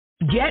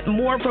Get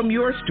more from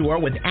your store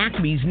with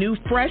Acme's new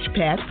Fresh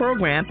Pass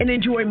program and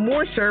enjoy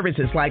more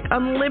services like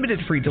unlimited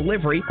free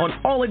delivery on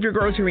all of your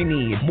grocery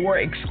needs. More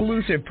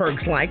exclusive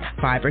perks like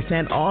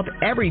 5% off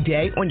every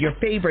day on your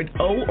favorite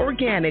O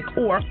Organic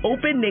or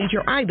Open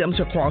Nature items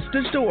across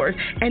the stores,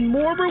 and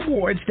more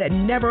rewards that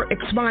never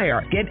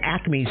expire. Get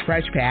Acme's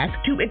Fresh Pass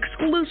to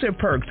exclusive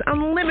perks,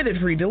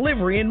 unlimited free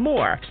delivery, and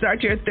more.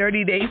 Start your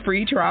 30-day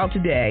free trial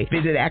today.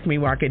 Visit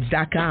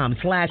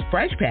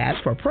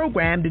acmemarkets.com/freshpass for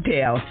program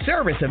details.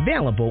 Service available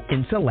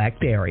in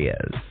select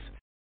areas.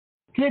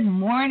 Good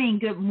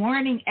morning,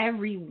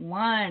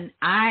 everyone.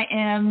 I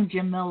am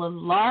Jamila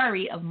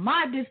Laurie of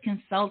My Biz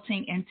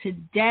Consulting, and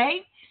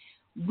today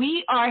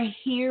we are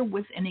here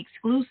with an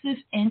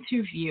exclusive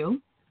interview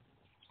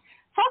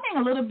talking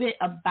a little bit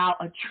about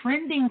a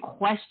trending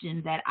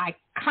question that I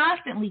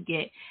constantly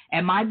get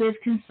at My Biz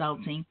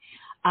Consulting.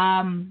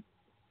 5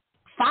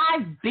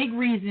 big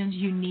reasons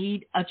you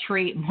need a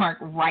trademark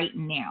right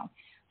now.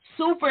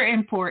 Super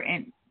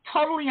important.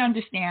 Totally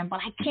understand,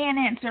 but I can't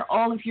answer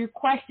all of your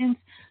questions.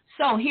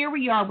 So here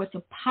we are with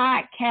a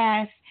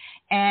podcast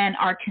and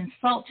our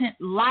consultant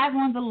live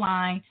on the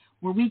line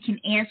where we can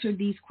answer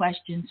these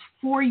questions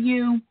for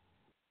you.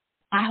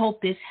 I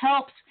hope this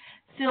helps.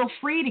 Feel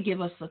free to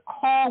give us a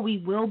call. We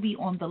will be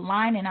on the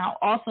line, and I'll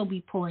also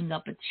be pulling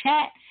up a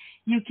chat.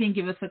 You can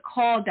give us a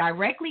call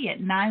directly at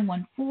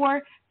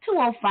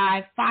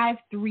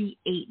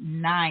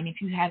 914-205-5389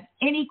 if you have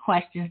any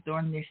questions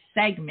during this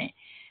segment.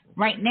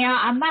 Right now,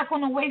 I'm not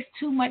going to waste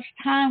too much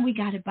time. We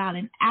got about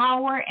an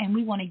hour, and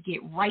we want to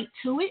get right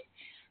to it.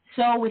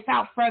 So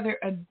without further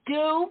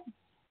ado,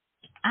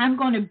 I'm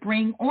going to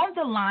bring on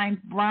the line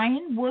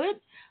Brian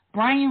Wood.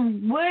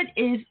 Brian Wood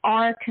is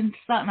our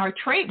consultant, our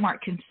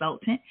trademark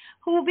consultant,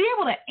 who will be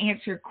able to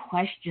answer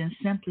questions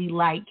simply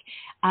like,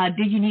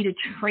 do you need a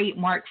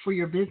trademark for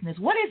your business?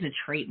 What is a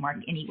trademark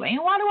anyway,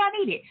 and why do I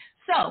need it?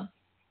 So,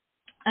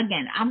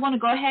 again, I'm going to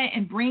go ahead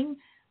and bring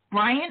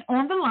Brian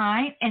on the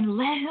line and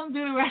let him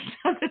do the rest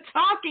of the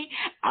talking.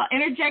 I'll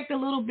interject a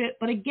little bit,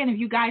 but again, if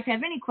you guys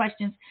have any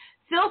questions,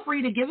 feel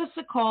free to give us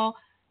a call,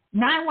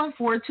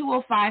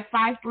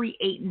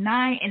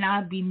 914-205-5389, and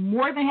I'll be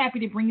more than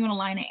happy to bring you on the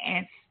line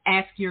and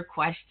ask your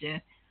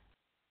question.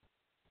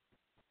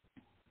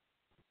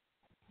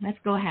 Let's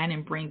go ahead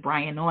and bring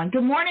Brian on.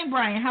 Good morning,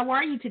 Brian. How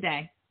are you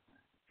today?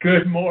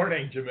 Good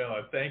morning,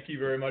 Jamila. Thank you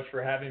very much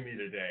for having me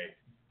today.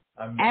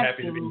 I'm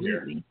happy to be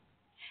here.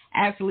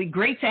 Absolutely.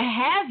 Great to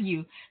have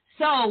you.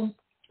 So,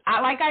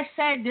 like I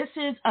said, this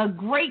is a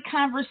great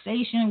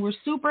conversation. We're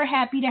super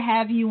happy to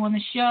have you on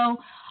the show.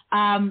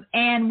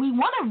 And we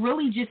want to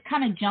really just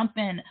kind of jump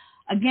in.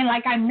 Again,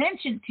 like I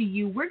mentioned to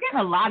you, we're getting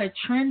a lot of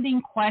trending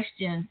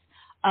questions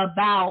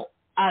about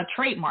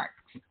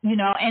trademarks,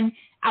 and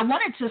I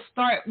wanted to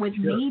start with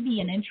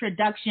maybe an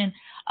introduction,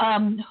 a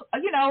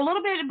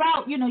little bit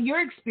about, your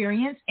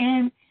experience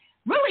and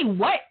really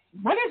what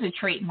is a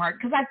trademark?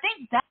 Because I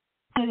think that's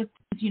one of the things,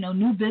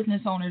 new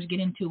business owners get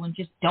into and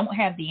just don't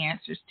have the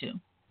answers to.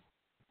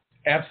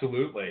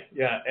 Absolutely.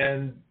 Yeah.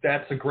 And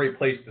that's a great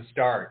place to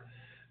start.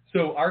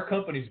 So our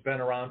company's been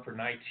around for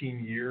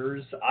 19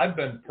 years. I've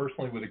been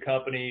personally with the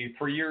company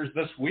for years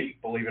this week,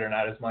 believe it or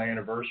not, is my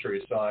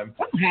anniversary. So I'm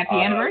happy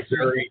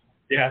anniversary.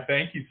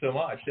 Thank you so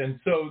much. And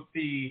so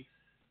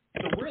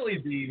really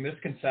the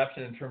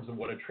misconception in terms of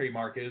what a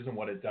trademark is and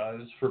what it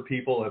does for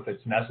people, if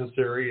it's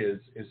necessary,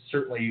 is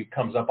certainly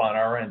comes up on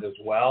our end as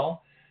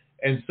well.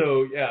 And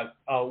so,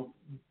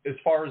 as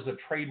far as a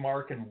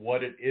trademark and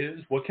what it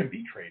is, what can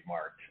be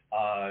trademarked?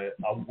 A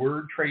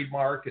word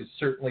trademark is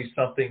certainly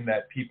something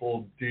that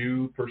people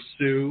do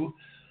pursue.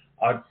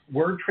 A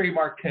word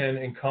trademark can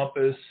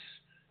encompass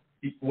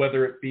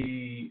whether it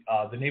be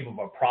the name of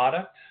a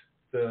product,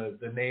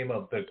 the name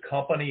of the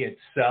company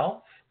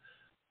itself,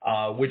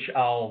 which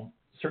I'll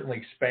certainly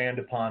expand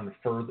upon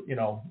further,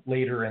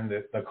 later in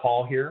the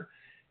call here.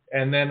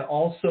 And then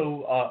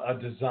also a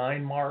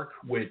design mark,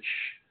 which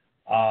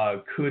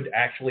could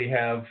actually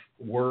have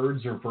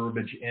words or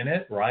verbiage in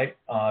it, right?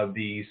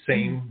 The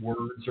same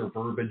words or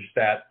verbiage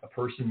that a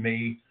person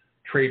may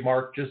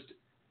trademark just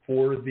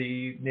for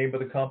the name of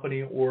the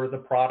company or the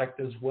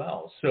product as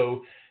well.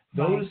 So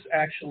those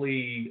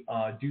actually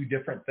do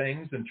different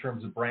things in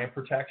terms of brand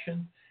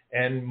protection.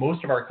 And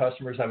most of our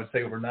customers, I would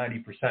say over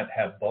 90%,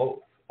 have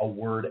both a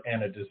word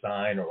and a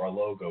design or a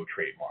logo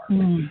trademark.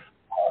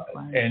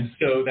 And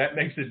so that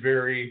makes it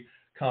very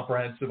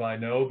comprehensive, I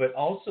know, but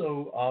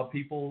also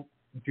people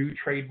do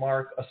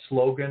trademark a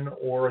slogan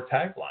or a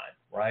tagline,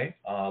 right?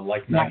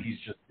 Like Nike's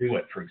Just Do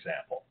It, for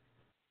example.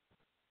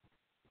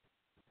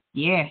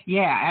 Yeah.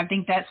 I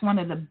think that's one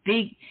of the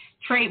big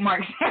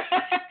trademarks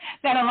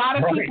that a lot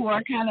of people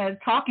are kind of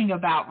talking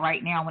about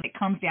right now when it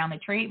comes down to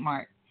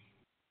trademark.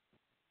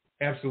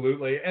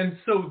 Absolutely. And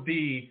so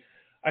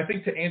I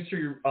think to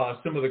answer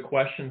some of the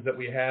questions that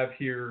we have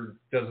here,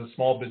 does a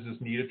small business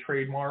need a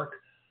trademark?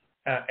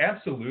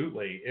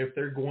 Absolutely. If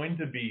they're going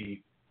to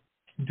be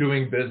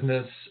doing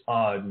business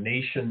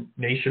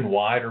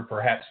nationwide or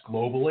perhaps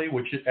globally,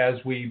 which,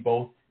 as we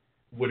both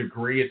would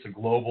agree, it's a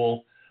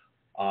global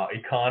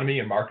economy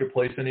and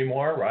marketplace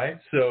anymore, right?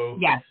 So,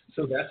 yes.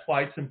 so that's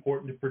why it's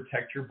important to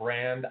protect your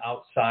brand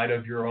outside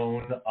of your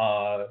own,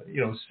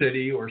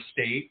 city or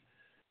state.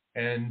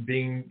 And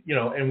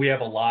and we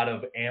have a lot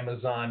of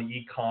Amazon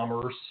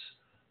e-commerce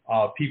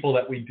people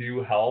that we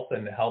do help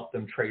and help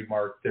them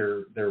trademark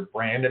their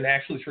brand, and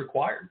actually it's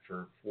required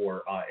for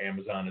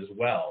Amazon as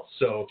well.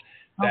 So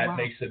that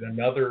makes it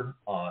another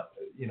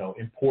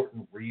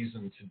important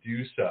reason to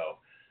do so.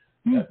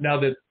 Now,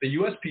 the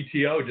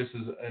USPTO, just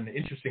as an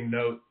interesting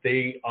note,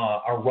 they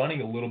are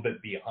running a little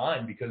bit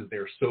behind because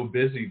they're so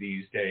busy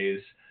these days.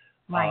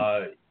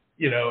 Right.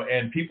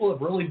 And people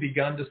have really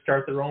begun to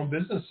start their own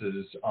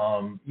businesses,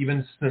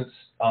 even since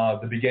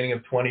the beginning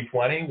of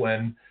 2020,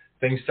 when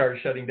things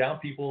started shutting down.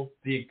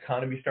 The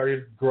economy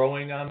started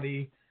growing on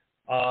the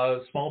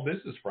small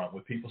business front,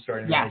 with people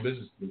starting their own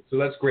businesses. So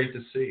that's great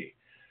to see.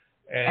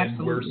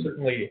 And we're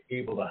certainly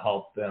able to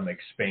help them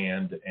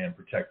expand and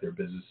protect their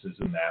businesses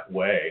in that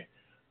way.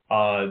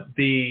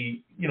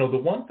 The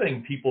one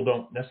thing people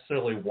don't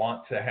necessarily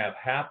want to have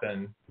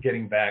happen,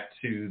 getting back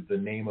to the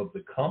name of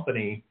the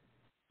company,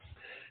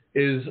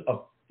 is a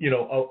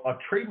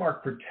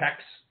trademark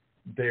protects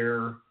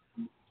their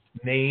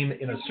name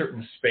in a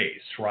certain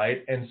space,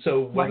 right? And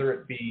so whether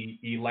it be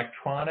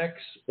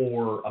electronics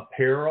or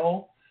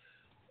apparel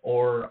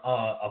or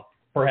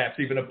perhaps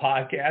even a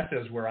podcast,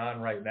 as we're on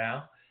right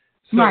now.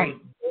 So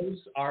those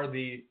are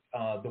the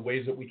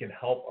ways that we can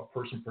help a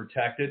person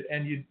protect it.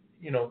 And you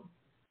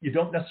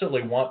don't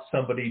necessarily want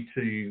somebody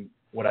to,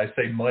 what I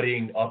say,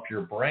 muddying up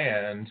your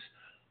brand,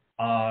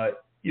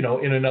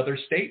 in another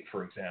state,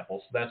 for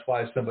example. So that's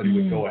why somebody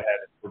would go ahead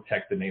and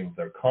protect the name of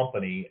their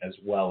company as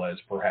well as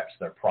perhaps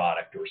their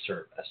product or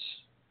service.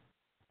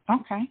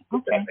 Okay.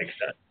 If that makes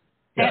sense.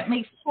 That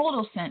makes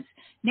total sense.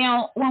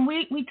 Now, when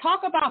we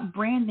talk about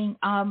branding,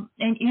 and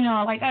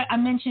like I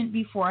mentioned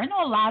before, I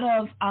know a lot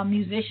of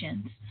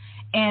musicians,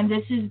 and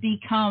this has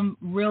become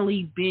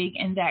really big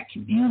in that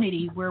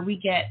community where we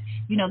get,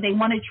 they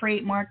want to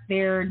trademark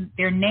their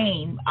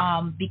name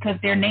because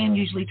their name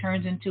usually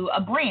turns into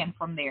a brand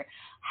from there.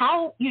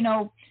 How,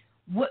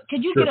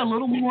 could you get a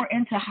little more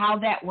into how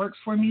that works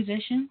for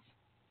musicians?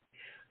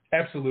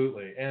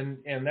 Absolutely.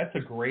 And that's a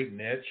great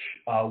niche.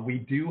 We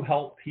do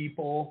help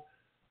people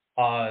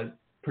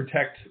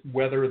protect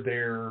whether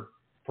they're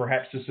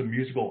perhaps just a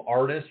musical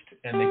artist,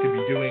 and they could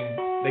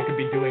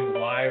be doing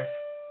live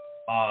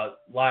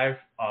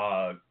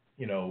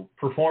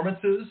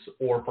performances,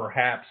 or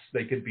perhaps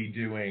they could be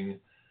doing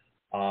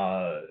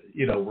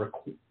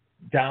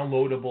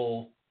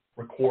downloadable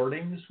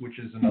recordings, which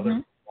is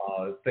another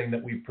thing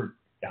that we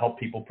help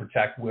people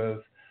protect with.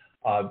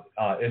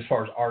 As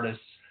far as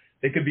artists,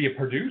 they could be a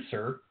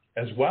producer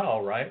as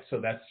well, right? So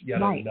that's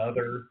yet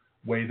another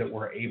way that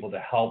we're able to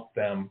help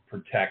them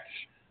protect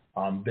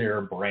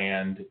their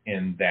brand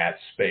in that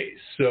space.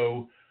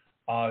 So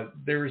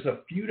there's a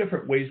few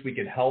different ways we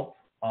can help.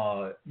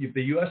 The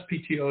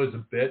USPTO is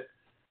a bit,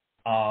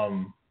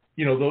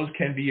 those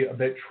can be a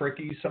bit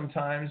tricky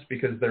sometimes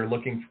because they're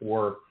looking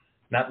for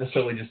not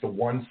necessarily just a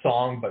one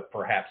song, but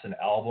perhaps an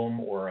album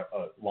or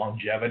a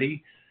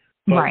longevity.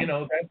 But,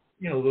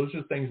 those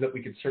are things that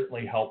we could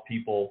certainly help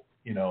people,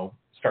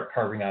 start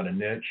carving out a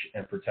niche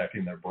and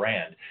protecting their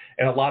brand.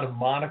 And a lot of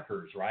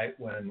monikers, right?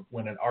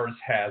 When an artist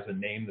has a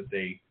name that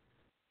they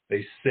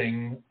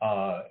sing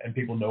and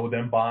people know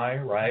them by,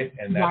 right?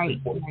 And that's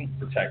important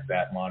to protect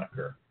that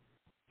moniker.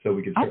 So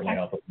we can certainly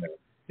help them there.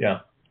 Yeah.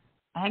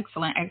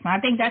 Excellent. I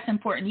think that's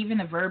important, even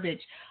the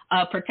verbiage,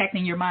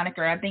 protecting your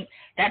moniker. I think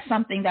that's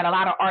something that a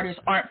lot of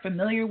artists aren't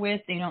familiar with.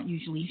 They don't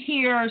usually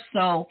hear,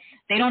 so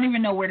they don't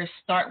even know where to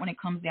start when it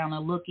comes down to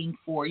looking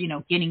for,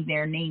 getting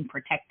their name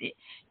protected.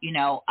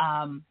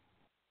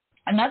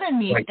 Another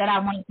need that I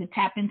wanted to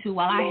tap into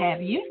while I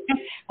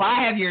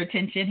have your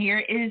attention here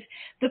is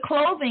the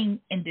clothing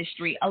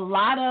industry. A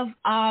lot of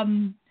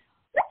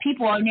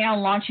people are now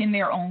launching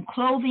their own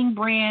clothing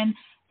brand.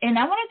 And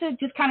I wanted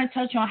to just kind of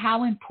touch on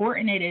how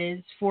important it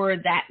is for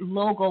that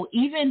logo,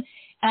 even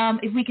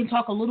if we can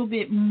talk a little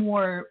bit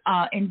more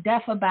in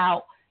depth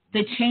about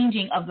the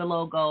changing of the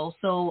logo.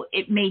 So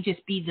it may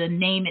just be the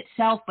name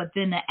itself, but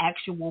then the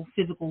actual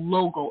physical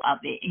logo of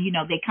it. And,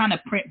 they kind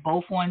of print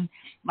both on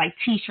like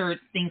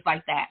T-shirts, things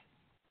like that.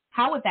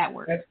 How would that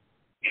work?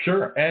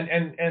 Sure.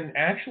 And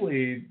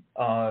actually,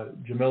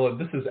 Jamila,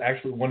 this is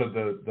actually one of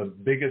the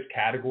biggest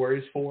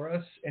categories for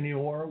us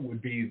anymore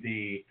would be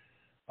the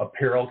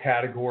apparel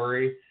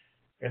category,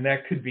 and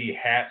that could be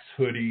hats,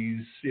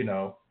 hoodies,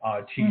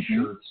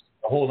 T-shirts,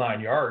 the whole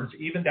 9 yards,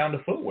 even down to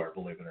footwear,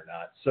 believe it or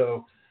not.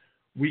 So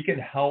we can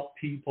help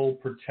people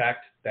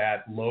protect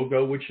that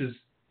logo, which is,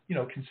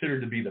 considered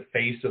to be the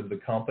face of the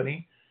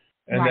company,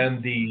 and then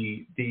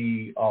the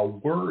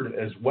word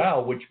as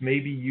well, which may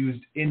be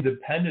used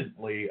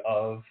independently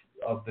of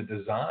the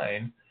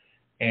design,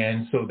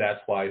 and so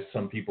that's why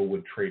some people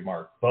would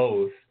trademark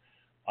both,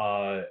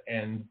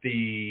 and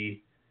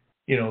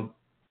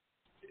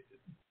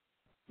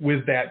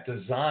with that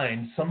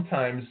design,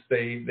 sometimes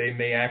they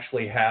may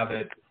actually have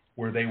it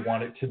where they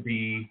want it to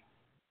be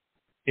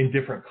in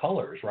different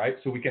colors, right?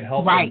 So we can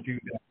help them do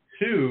that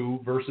two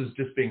versus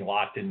just being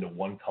locked into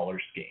one color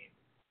scheme.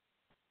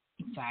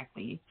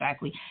 Exactly.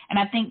 And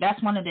I think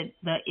that's one of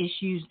the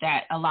issues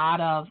that a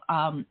lot of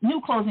new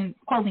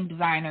clothing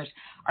designers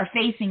are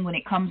facing when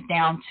it comes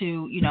down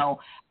to,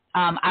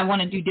 I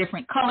want to do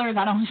different colors.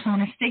 I don't just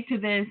want to stick to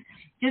this.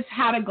 Just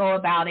how to go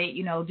about it.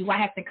 Do I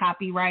have to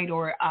copyright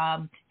or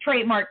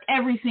trademark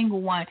every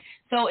single one?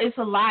 So it's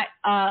a lot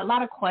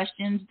of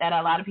questions that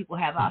a lot of people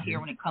have out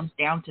here when it comes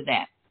down to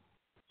that.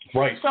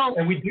 Right. So,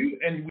 and we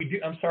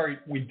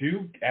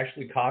do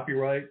actually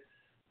copyright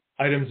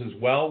items as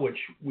well, which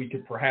we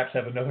could perhaps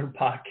have another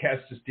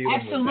podcast just dealing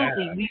with that.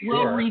 Absolutely. We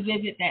will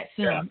revisit that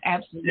soon. Yeah.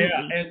 Absolutely.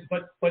 Yeah,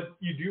 but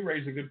you do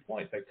raise a good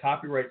point that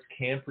copyrights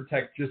can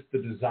protect just the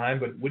design,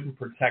 but wouldn't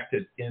protect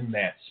it in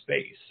that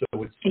space.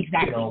 So it's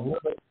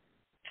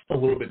a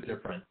little bit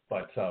different,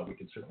 but we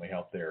can certainly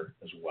help there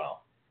as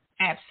well.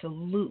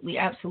 Absolutely.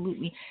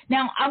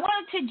 Now, I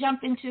wanted to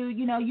jump into,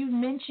 you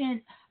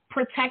mentioned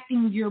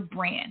protecting your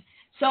brand.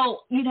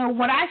 So,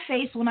 what I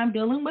face when I'm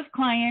dealing with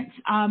clients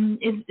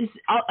is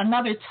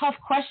another tough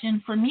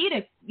question for me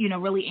to,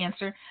 really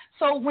answer.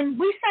 So when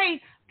we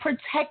say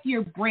protect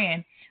your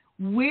brand,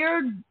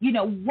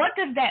 what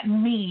does that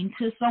mean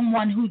to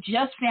someone who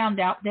just found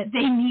out that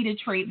they need a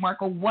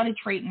trademark or what a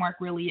trademark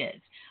really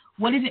is?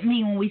 What does it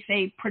mean when we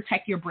say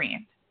protect your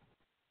brand?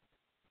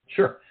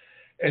 Sure.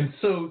 And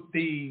so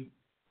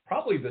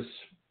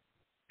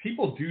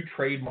people do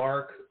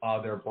trademark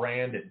their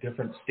brand at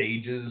different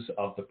stages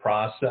of the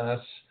process.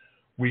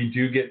 We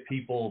do get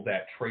people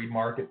that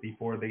trademark it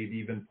before they've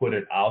even put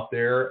it out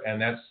there,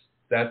 and that's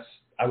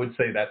I would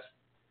say that's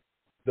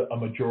a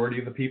majority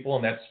of the people,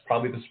 and that's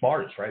probably the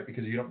smartest, right?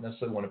 Because you don't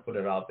necessarily want to put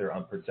it out there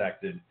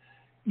unprotected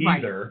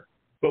either. Right.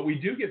 But we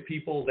do get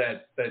people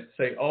that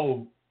say,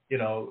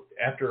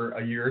 after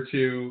a year or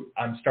two,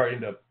 I'm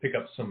starting to pick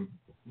up some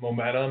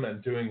momentum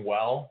and doing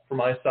well for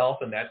myself,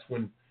 and that's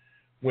when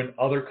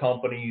other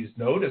companies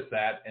notice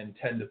that and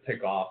tend to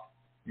pick off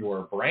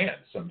your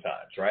brand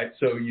sometimes, right?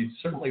 So you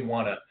certainly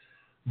want to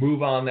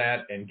move on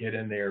that and get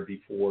in there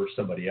before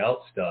somebody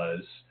else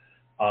does.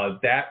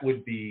 That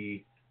would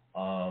be,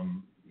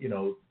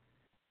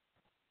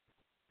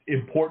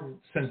 important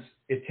since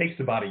it takes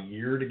about a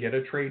year to get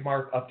a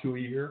trademark, up to a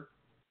year.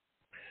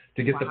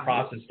 To get the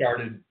process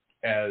started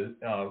as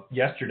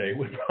yesterday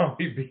would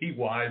probably be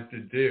wise to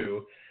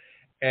do.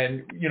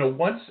 And,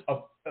 once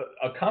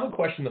a common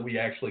question that we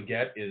actually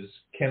get is,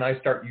 can I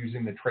start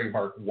using the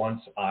trademark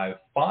once I've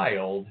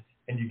filed?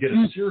 And you get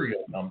a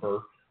serial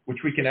number, which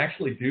we can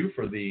actually do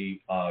for the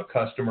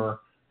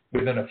customer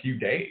within a few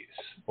days,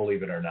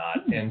 believe it or not.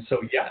 And so,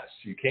 yes,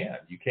 you can.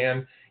 You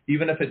can,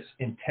 even if it's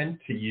intent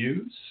to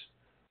use,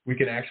 we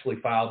can actually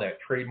file that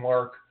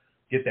trademark,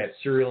 get that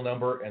serial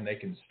number, and they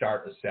can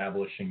start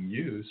establishing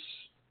use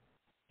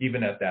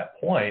even at that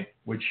point,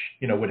 which,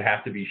 would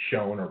have to be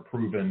shown or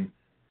proven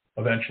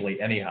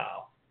eventually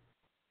anyhow.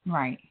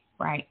 Right.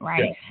 Yeah.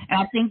 And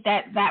I think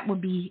that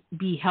would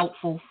be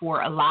helpful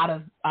for a lot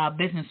of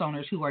business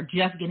owners who are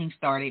just getting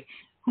started,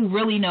 who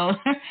really know,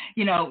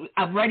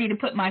 I'm ready to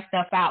put my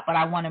stuff out, but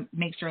I want to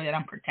make sure that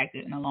I'm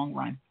protected in the long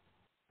run.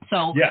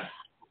 So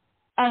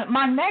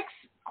my next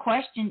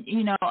question,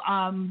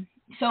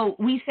 so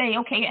we say,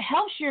 okay, it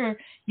helps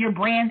your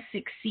brand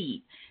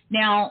succeed.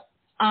 Now,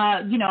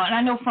 and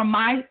I know from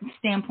my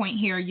standpoint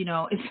here,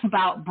 it's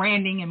about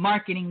branding and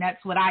marketing.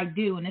 That's what I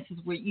do. And this is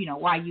where,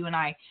 why you and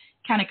I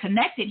kind of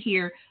connected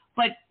here.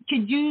 But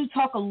could you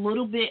talk a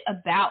little bit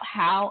about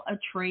how a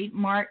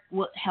trademark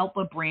will help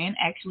a brand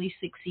actually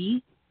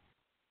succeed?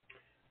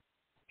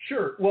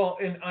 Sure. Well,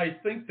 and I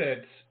think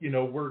that,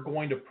 we're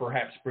going to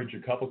perhaps bridge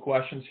a couple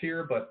questions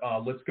here, but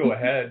let's go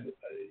ahead.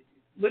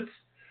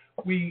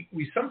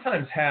 We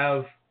sometimes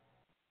have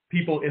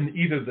people in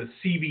either the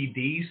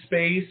CBD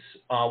space,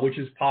 which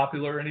is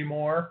popular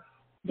anymore,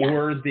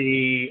 or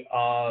the,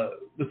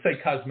 let's say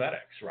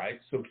cosmetics, right?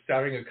 So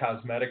starting a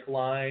cosmetic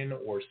line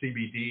or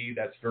CBD,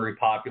 that's very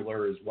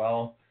popular as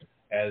well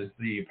as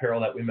the apparel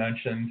that we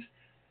mentioned.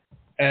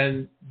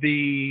 And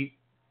a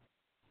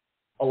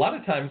lot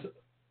of times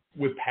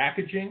with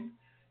packaging,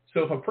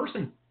 so if a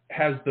person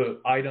has the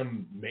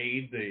item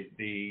made,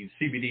 the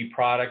CBD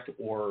product,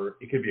 or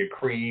it could be a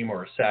cream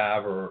or a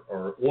salve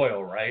or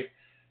oil, right?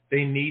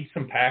 They need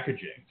some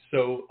packaging.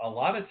 So a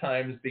lot of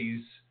times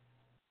these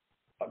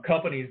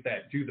companies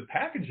that do the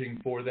packaging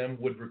for them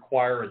would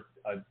require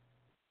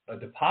a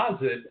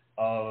deposit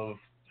of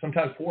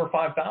sometimes $4,000 or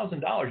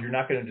 $5,000. You're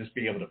not going to just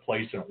be able to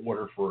place an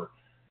order for,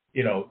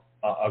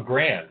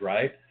 $1,000,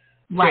 right?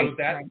 Right. So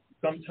that's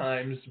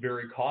sometimes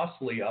very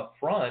costly up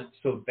front.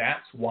 So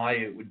that's why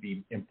it would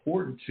be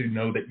important to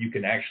know that you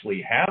can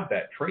actually have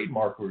that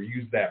trademark or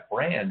use that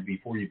brand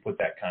before you put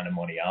that kind of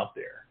money out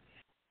there.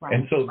 Right,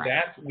 and so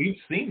we've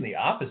seen the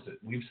opposite.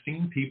 We've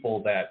seen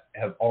people that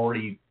have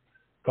already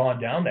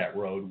gone down that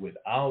road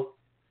without,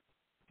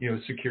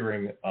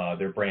 securing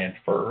their brand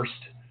first,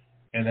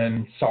 and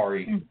then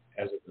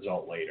as a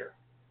result later,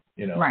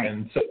 Right.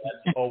 And so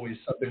that's always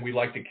something we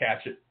like to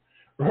catch it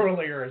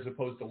earlier as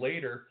opposed to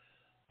later.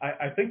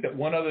 I think that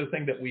one other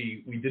thing that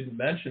we didn't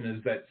mention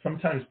is that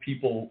sometimes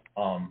people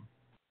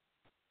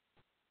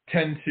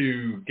tend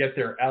to get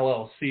their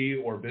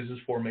LLC or business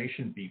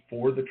formation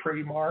before the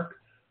trademark.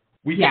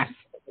 Yes.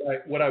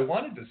 What I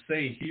wanted to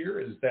say here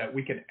is that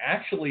we can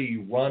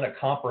actually run a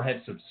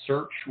comprehensive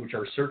search, which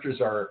our searches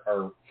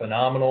are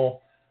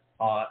phenomenal,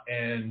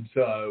 and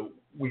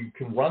we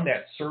can run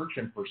that search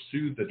and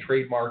pursue the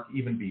trademark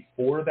even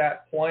before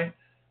that point,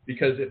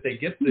 because if they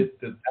get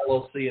the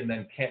LLC and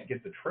then can't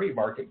get the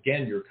trademark,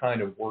 again, you're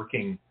kind of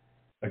working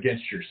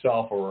against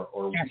yourself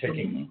or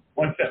taking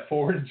one step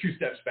forward and two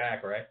steps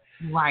back, right?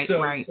 Right.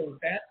 So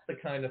that's the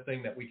kind of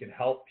thing that we can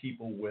help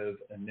people with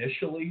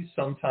initially.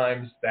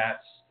 Sometimes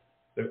that's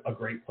a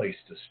great place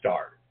to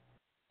start.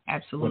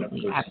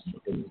 Absolutely.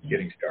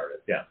 Getting started.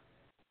 Yeah.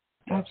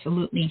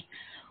 Absolutely.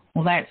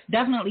 Well, that's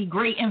definitely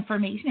great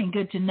information and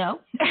good to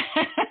know.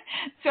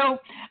 So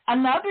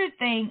another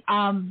thing,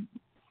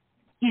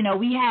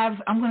 we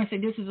have, I'm going to say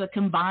this is a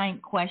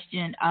combined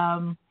question.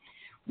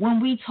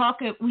 When we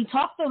talked a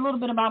little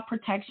bit about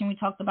protection. We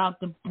talked about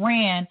the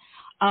brand.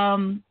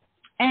 And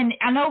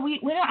I know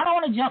I don't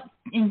want to jump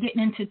in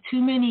getting into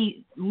too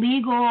many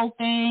legal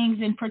things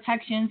and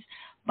protections,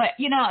 but,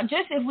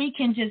 just if we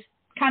can just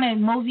kind of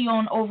mosey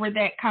on over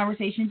that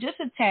conversation just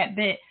a tad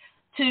bit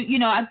to,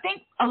 I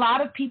think a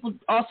lot of people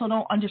also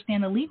don't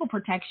understand the legal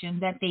protection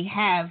that they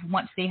have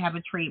once they have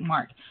a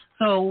trademark.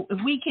 So if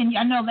we can,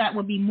 I know that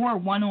would be more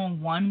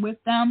one-on-one with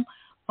them,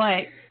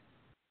 but,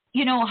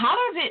 how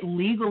does it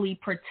legally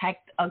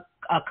protect a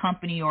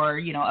company or,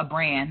 a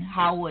brand?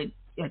 How would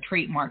a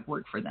trademark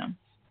work for them?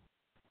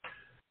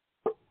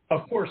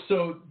 Of course.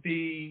 So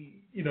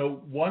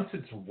once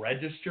it's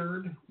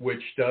registered,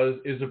 which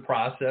is a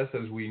process,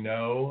 as we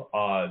know,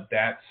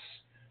 that's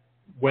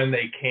when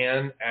they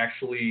can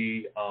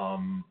actually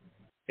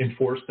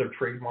enforce their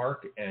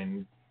trademark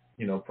and,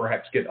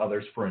 perhaps get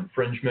others for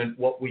infringement.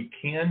 What we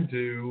can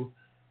do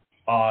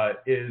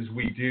is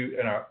we do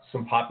in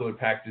some popular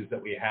packages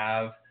that we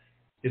have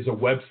is a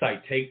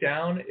website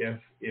takedown.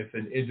 If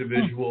an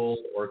individual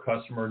or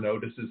customer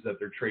notices that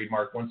their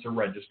trademark, once they're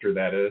registered,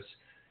 that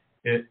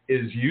it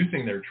is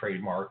using their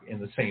trademark in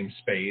the same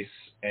space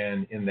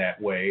and in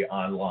that way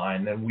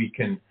online, then we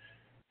can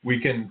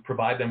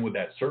provide them with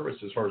that service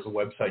as far as a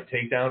website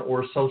takedown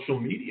or social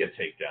media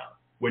takedown,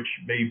 which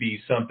may be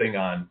something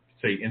on,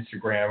 say,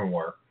 Instagram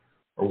or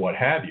what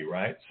have you,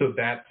 right? So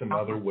that's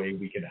another way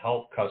we can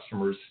help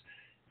customers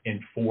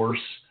enforce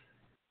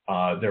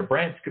their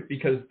brands,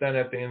 because then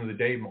at the end of the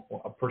day,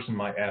 a person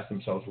might ask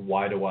themselves,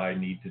 why do I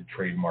need to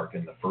trademark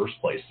in the first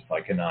place if I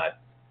cannot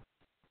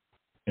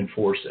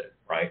enforce it,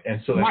 right?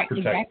 And so that's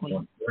protecting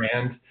the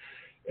brand,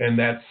 and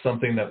that's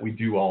something that we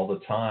do all the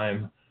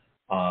time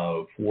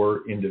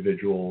for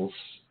individuals.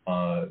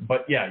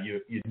 But yeah,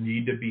 you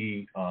need to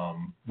be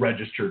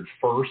registered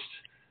first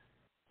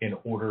in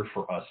order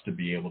for us to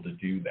be able to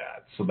do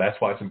that. So that's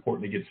why it's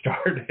important to get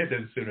started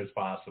as soon as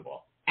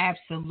possible.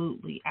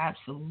 Absolutely.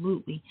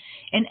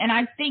 And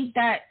I think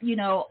that,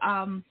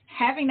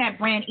 having that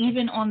brand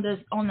even on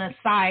the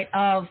side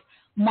of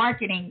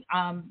marketing,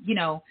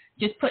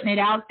 just putting it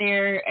out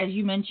there, as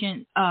you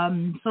mentioned,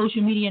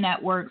 social media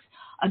networks.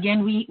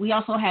 Again, we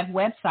also have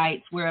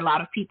websites where a lot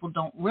of people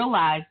don't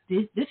realize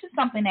this is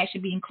something that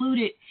should be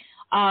included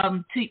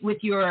with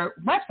your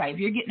website. If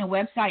you're getting a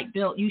website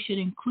built, you should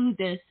include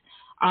this.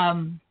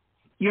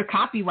 Your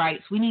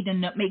copyrights, we need to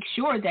make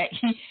sure that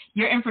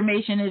your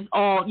information is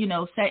all,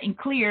 set and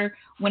clear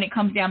when it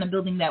comes down to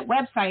building that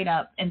website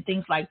up and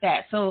things like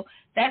that. So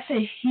that's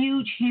a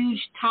huge, huge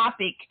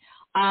topic,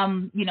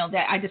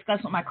 that I discuss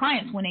with my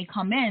clients when they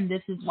come in.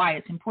 This is why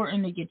it's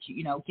important to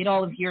get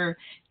all of your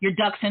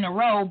ducks in a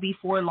row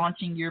before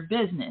launching your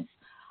business.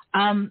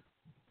 Brian,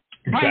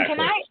 can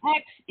I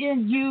ask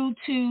you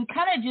to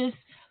kind of just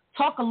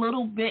talk a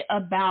little bit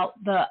about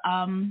the,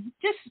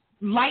 just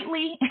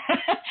lightly,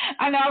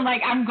 I know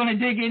I'm going to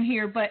dig in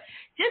here, but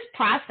just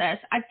process.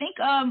 I think,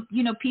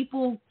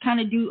 people kind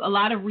of do a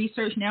lot of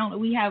research now that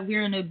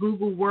we're in a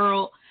Google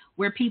world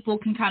where people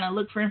can kind of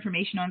look for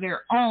information on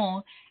their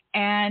own.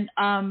 And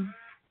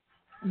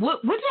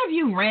what have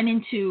you ran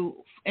into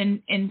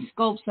in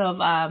scopes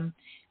of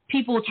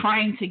people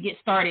trying to get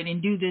started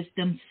and do this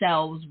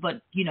themselves,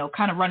 but,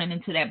 kind of running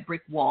into that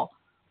brick wall?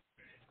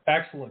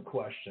 Excellent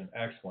question.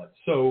 Excellent.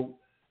 So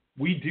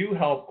we do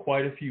help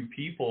quite a few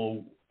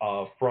people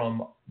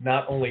from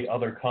not only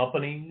other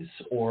companies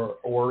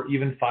or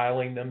even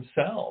filing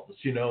themselves,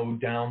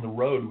 down the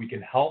road. We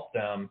can help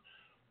them.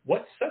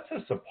 What sets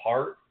us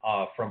apart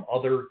from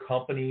other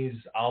companies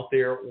out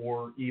there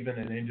or even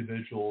an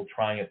individual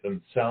trying it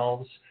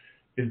themselves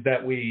is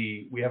that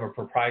we have a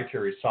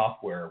proprietary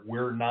software.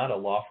 We're not a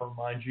law firm,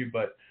 mind you,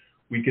 but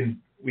we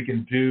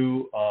can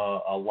do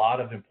a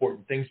lot of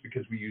important things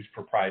because we use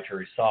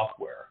proprietary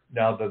software.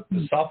 Now, the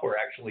software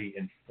actually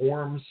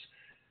informs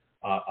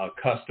a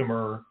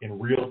customer in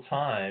real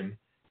time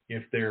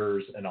if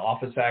there's an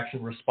office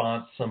action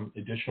response, some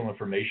additional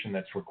information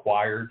that's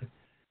required,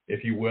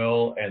 if you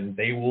will, and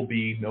they will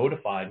be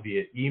notified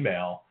via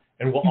email.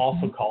 And we'll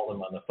also call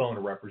them on the phone. A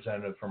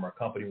representative from our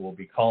company will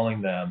be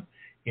calling them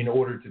in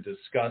order to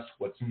discuss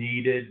what's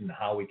needed and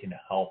how we can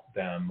help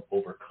them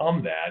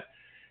overcome that.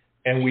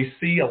 And we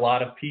see a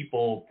lot of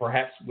people,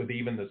 perhaps with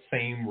even the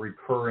same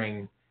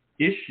recurring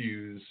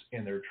issues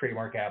in their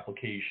trademark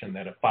application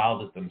that have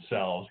filed it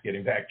themselves,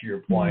 getting back to your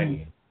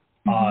point,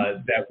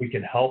 that we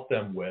can help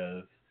them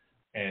with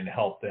and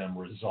help them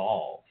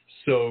resolve.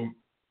 So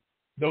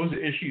those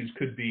issues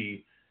could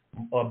be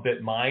a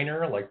bit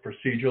minor, like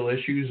procedural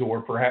issues,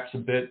 or perhaps a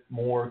bit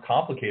more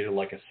complicated,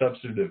 like a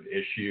substantive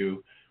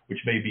issue, which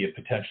may be a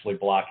potentially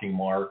blocking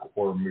mark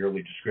or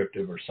merely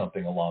descriptive or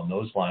something along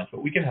those lines.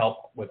 But we can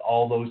help with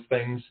all those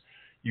things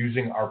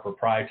using our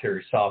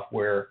proprietary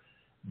software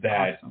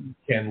that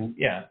can,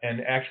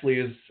 and actually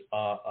is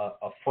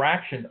a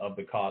fraction of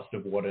the cost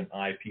of what an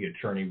IP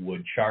attorney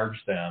would charge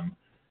them.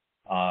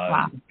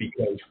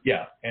 Because,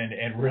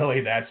 and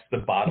really that's the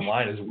bottom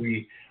line is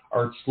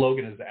our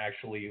slogan is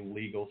actually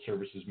legal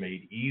services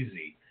made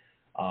easy.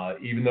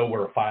 Even though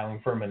we're a filing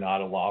firm and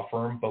not a law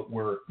firm, but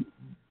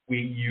we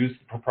use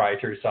the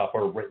proprietary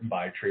software written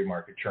by a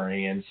trademark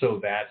attorney. And so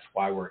that's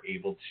why we're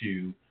able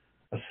to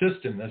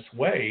assist in this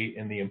way,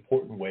 in the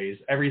important ways,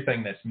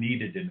 everything that's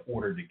needed in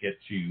order to get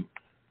to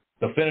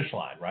the finish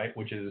line, right?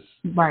 Which is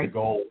the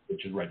goal,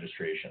 which is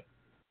registration.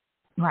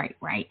 Right.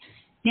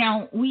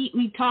 Now,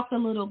 we talked a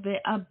little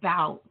bit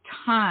about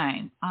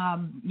time.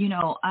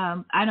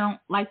 I don't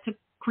like to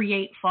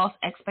create false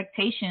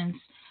expectations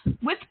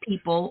with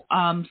people.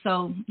 So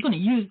I'm going to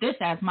use this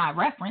as my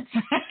reference.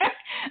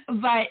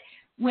 But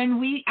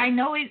I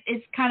know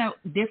it's kind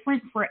of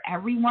different for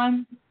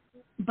everyone,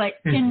 but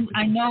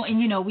I know,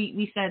 and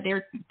we said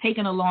they're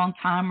taking a long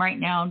time right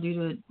now due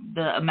to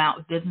the amount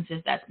of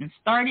businesses that's been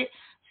started.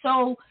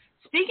 So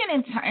speaking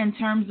in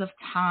terms of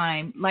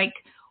time, like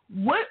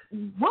what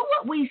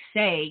would we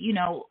say,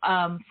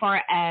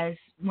 far as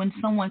when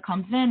someone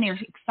comes in, they're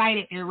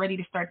excited, they're ready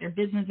to start their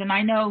business. And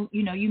I know,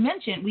 you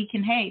mentioned we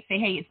can, say,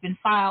 it's been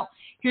filed.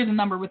 Here's a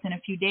number within a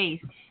few days.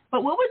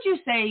 But what would you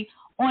say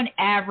on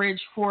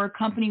average for a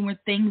company where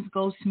things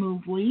go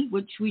smoothly,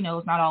 which we know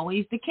is not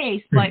always the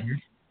case, but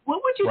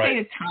what would you say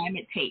the time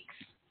it takes?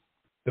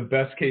 The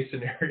best case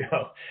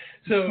scenario.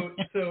 So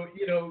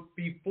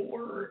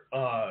before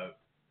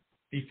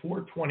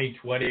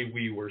 2020,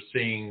 we were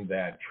seeing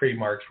that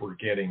trademarks were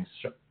getting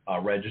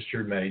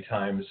registered many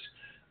times,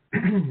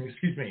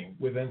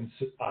 within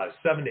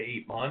 7 to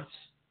 8 months.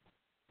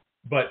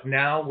 But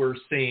now we're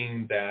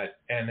seeing that,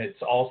 and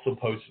it's also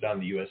posted on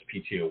the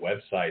USPTO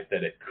website,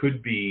 that it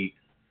could be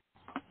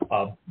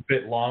a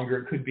bit longer.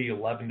 It could be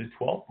 11 to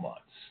 12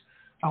 months.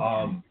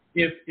 Okay.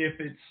 If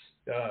it's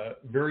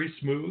very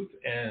smooth,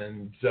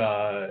 and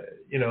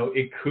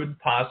it could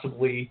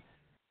possibly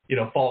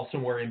fall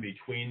somewhere in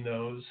between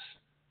those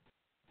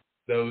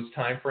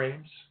time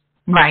frames.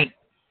 Right.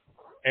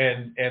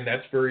 And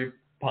that's very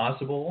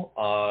possible.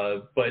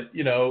 But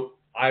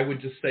I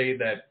would just say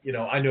that,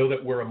 I know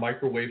that we're a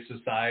microwave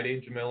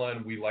society, Jamila,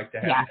 and we like to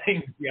have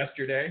things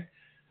yesterday.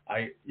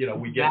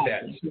 We get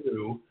that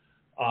too.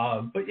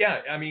 But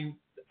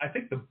I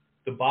think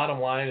the bottom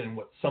line and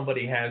what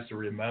somebody has to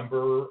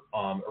remember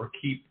or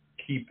keep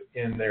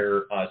in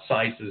their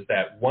sights is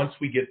that once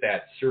we get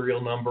that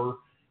serial number,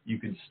 you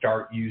can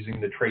start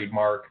using the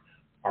trademark.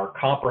 Our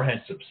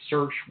comprehensive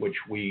search, which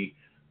we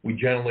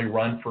generally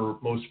run for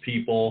most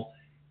people,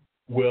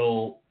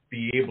 will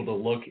be able to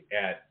look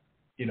at,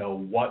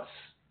 what's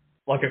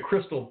like a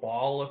crystal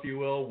ball, if you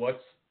will,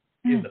 what's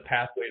in the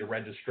pathway to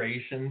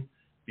registration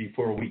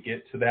before we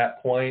get to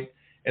that point.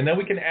 And then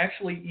we can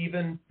actually,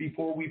 even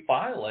before we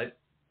file it,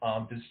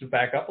 just to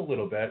back up a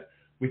little bit,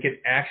 we can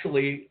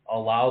actually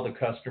allow the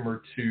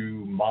customer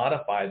to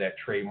modify that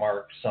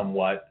trademark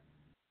somewhat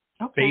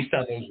based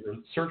on those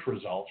search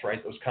results,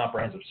 right? Those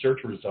comprehensive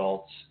search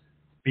results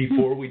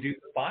before we do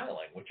the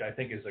filing, which I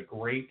think is a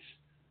great,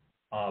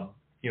 a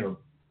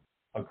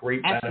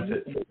great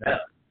benefit for them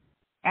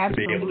to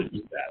be able to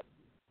do that.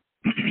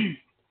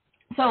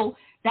 So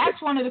that's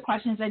one of the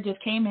questions that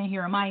just came in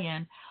here on my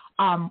end.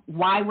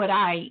 Why would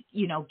I,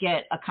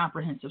 get a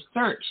comprehensive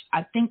search?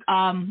 I think,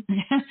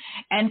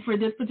 and for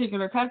this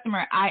particular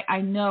customer, I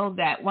know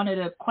that one of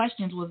the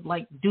questions was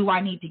like, do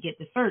I need to get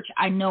the search?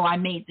 I know I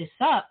made this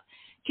up.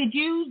 Could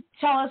you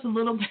tell us a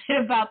little bit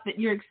about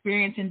your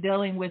experience in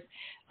dealing with,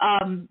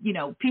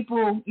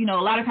 people, a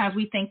lot of times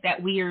we think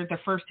that we are the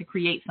first to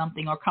create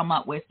something or come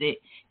up with it.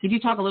 Could you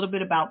talk a little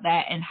bit about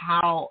that and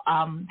how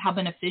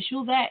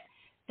beneficial that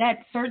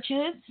search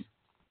is?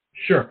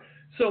 Sure.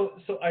 So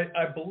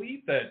I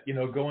believe that,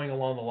 going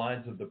along the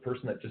lines of the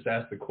person that just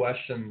asked the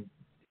question,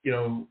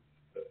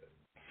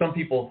 some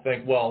people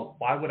think, well,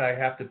 why would I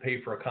have to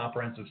pay for a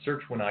comprehensive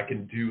search when I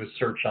can do a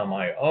search on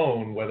my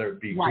own, whether it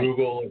be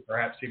Google or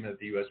perhaps even at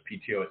the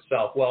USPTO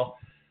itself? Well,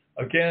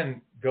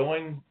 again,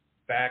 going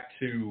back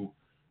to,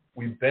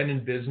 we've been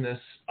in business,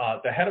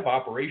 the head of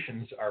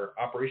operations, our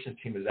operations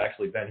team has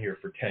actually been here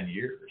for 10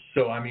 years.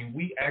 So,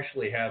 we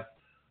actually have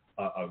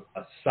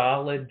a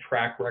solid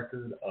track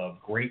record of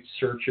great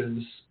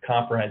searches,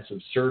 comprehensive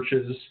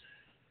searches.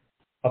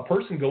 A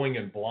person going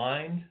in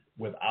blind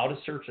without a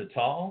search at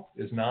all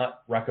is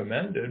not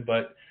recommended,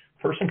 but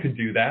a person could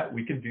do that.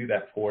 We can do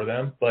that for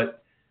them.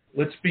 But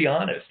let's be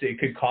honest, it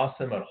could cost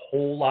them a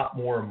whole lot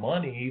more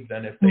money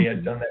than if they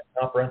had done that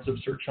comprehensive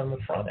search on the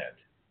front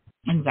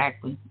end.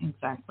 Exactly.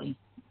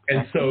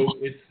 And so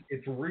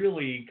it's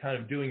really kind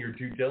of doing your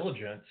due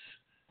diligence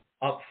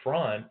up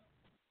front.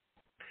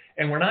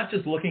 And we're not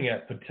just looking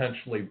at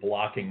potentially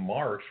blocking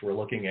marks. We're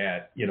looking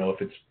at,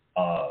 if it's,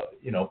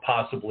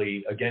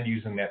 possibly, again,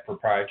 using that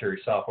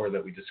proprietary software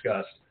that we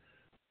discussed,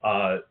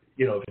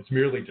 if it's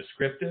merely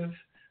descriptive,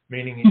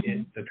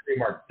 meaning the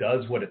trademark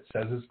does what it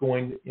says it's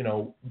going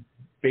to,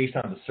 based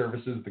on the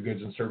services, the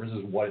goods and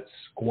services, what it's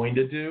going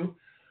to do.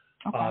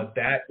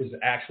 That is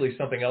actually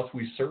something else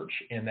we search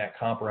in that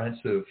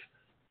comprehensive,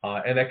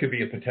 and that could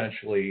be a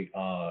potentially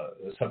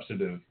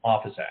substantive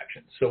office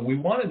action. So we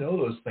want to know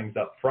those things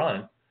up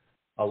front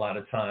a lot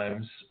of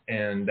times,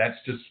 and that's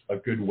just a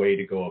good way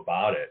to go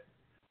about it,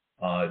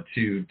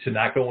 to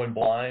not go in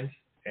blind,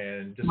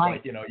 and just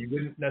like, you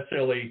wouldn't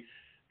necessarily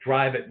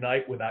drive at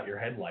night without your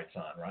headlights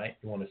on, right?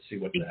 You want to see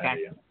what's ahead of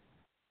you.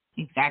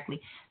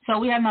 Exactly. So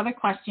we have another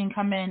question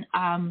come in.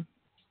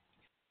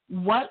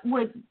 What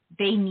would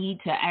they need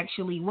to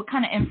what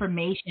kind of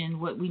information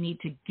would we need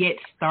to get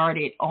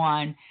started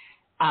on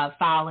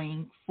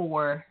filing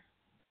for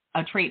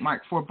a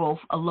trademark for both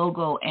a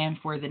logo and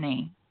for the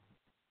name?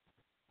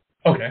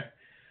 Okay.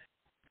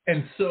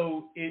 And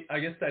so I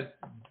guess that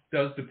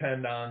does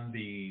depend on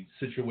the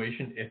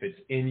situation, if it's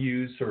in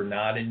use or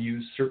not in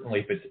use.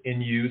 Certainly if it's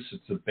in use,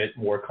 it's a bit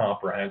more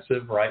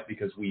comprehensive, right?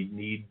 Because we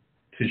need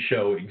to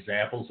show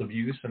examples of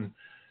use. And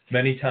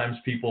many times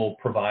people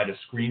provide a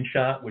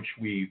screenshot, which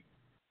we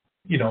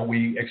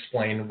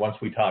explain once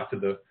we talk to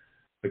the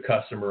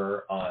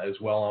customer as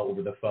well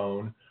over the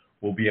phone.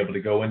 We'll be able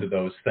to go into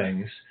those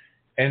things.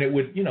 And it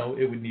would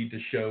need to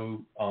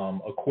show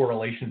a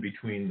correlation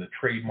between the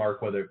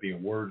trademark, whether it be a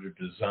word or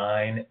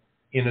design,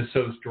 in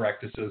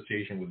direct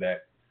association with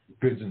that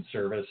goods and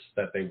service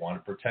that they want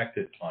to protect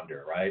it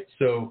under, right?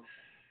 So,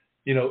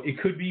 it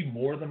could be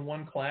more than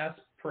one class,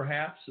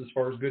 perhaps, as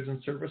far as goods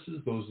and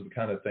services. Those are the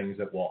kind of things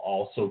that we'll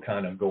also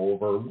kind of go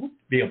over. We'll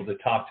be able to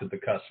talk to the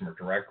customer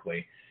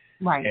directly,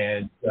 right?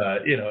 And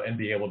and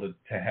be able to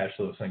hash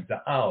those things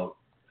out.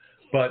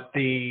 But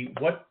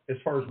as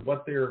far as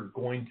what they're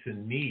going to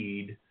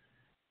need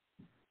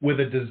with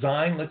a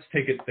design, let's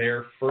take it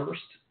there first.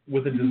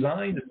 With a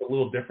design, it's a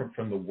little different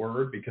from the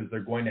word, because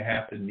they're going to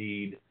have to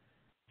need,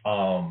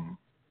 a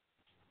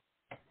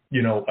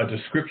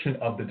description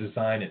of the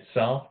design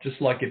itself.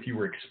 Just like if you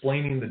were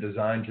explaining the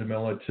design,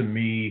 Jamila, to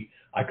me,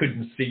 I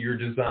couldn't see your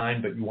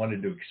design, but you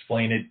wanted to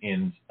explain it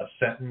in a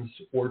sentence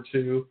or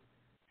two.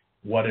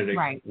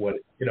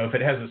 If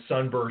it has a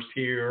sunburst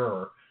here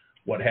or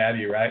what have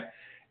you, right?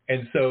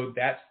 And so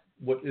that's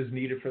what is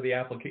needed for the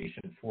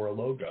application for a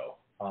logo.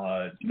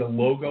 The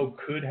logo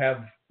could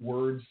have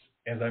words,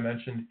 as I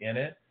mentioned, in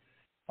it.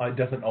 It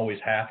doesn't always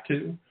have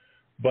to,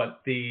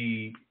 but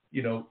the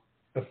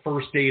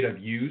first date of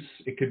use,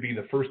 it could be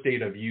the first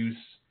date of use,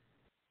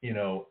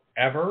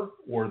 ever,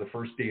 or the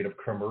first date of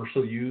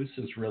commercial use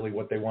is really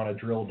what they want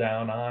to drill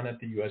down on at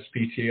the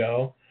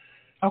USPTO.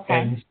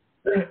 Okay.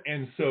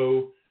 And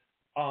so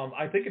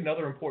I think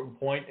another important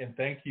point, and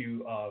thank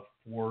you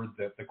for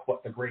the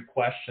great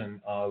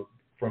question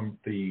from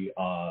the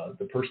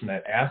person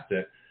that asked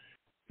it,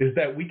 is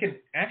that we can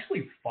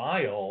actually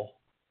file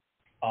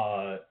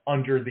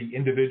under the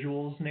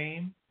individual's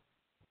name.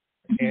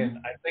 And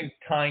I think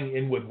tying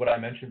in with what I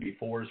mentioned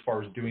before, as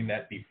far as doing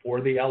that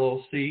before the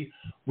LLC,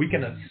 we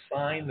can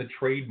assign the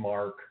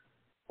trademark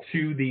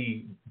to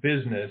the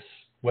business,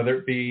 whether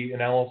it be an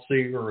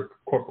LLC or a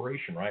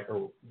corporation, right,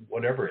 or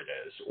whatever it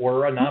is,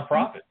 or a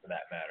nonprofit for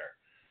that matter,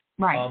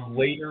 right,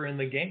 later in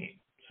the game.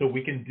 So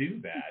we can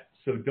do that.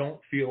 So don't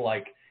feel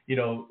like,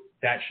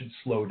 that should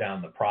slow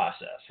down the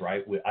process,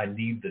 right? I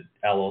need the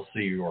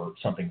LLC or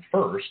something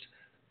first.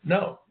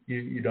 No,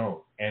 you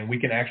don't. And we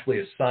can actually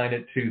assign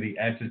it to the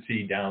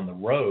entity down the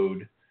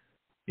road,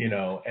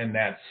 and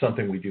that's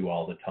something we do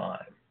all the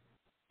time.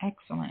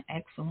 Excellent.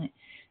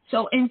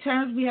 So in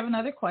terms, we have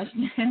another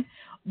question.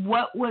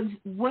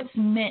 What's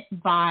meant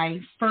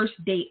by first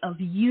date of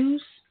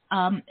use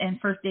and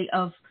first date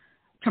of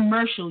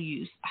commercial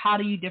use? How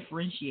do you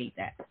differentiate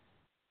that?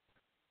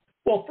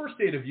 Well, first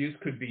date of use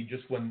could be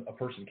just when a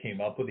person came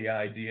up with the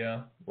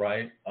idea,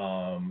 right?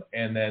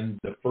 And then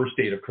the first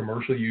date of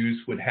commercial use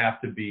would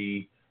have to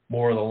be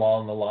more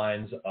along the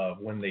lines of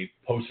when they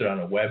posted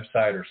on a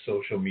website or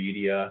social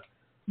media,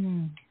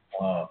 and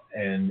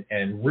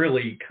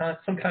really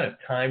some kind of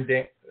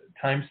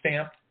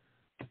timestamp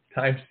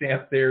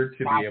there to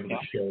be able to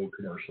show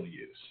commercial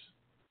use.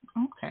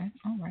 Okay,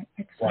 all right,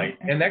 excellent. Right,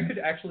 and that could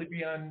actually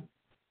be on,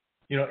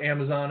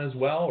 Amazon as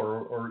well,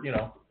 or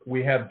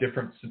we have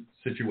different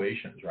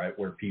situations, right,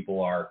 where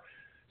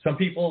some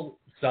people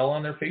sell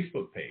on their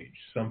Facebook page,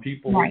 some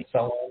people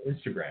sell on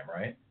Instagram,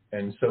 right?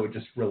 And so it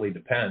just really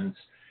depends.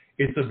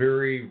 It's a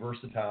very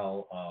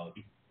versatile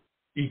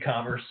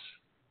e-commerce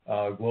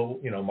global,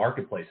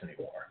 marketplace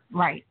anymore.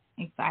 Right.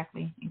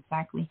 Exactly.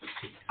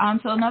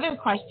 So another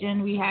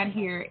question we had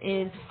here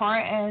is, as far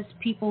as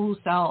people who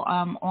sell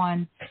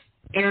on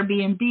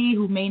Airbnb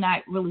who may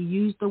not really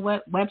use the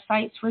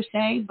websites per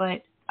se,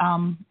 but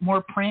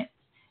more print,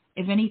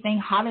 if anything?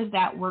 How does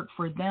that work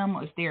for them,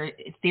 or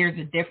if there's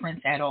a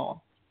difference at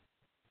all?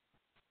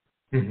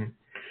 Mm-hmm.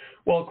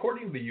 Well,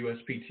 according to the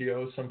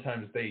USPTO,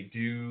 sometimes they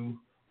do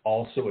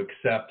also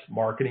accept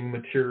marketing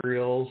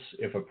materials.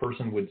 If a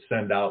person would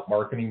send out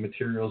marketing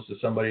materials to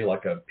somebody,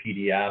 like a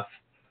PDF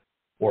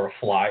or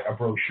a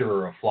brochure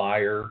or a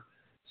flyer,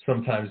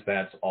 sometimes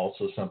that's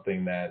also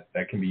something that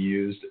can be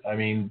used. I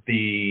mean,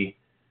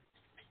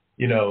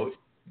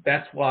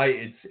 that's why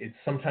it's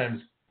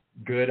sometimes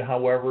good,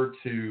 however,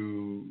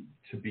 to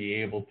be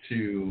able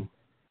to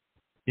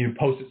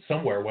post it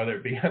somewhere, whether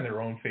it be on their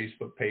own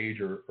Facebook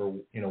page or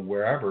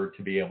wherever,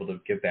 to be able to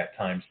get that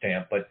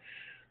timestamp.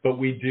 But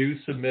we do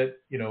submit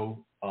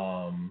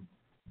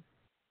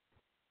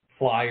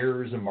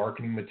flyers and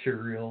marketing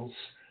materials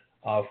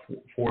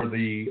for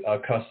the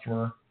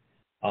customer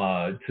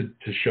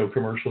to show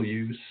commercial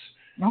use.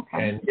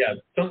 Okay. And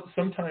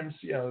sometimes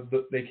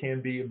they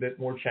can be a bit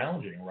more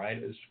challenging,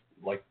 right?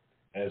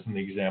 As an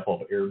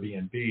example of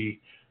Airbnb,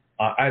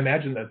 I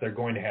imagine that they're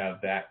going to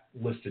have that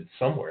listed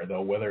somewhere,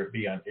 though, whether it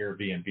be on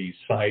Airbnb's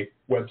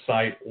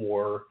website,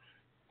 or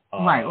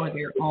or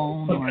their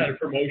own some kind of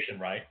promotion,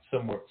 right?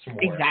 Somewhere.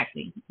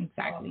 Exactly.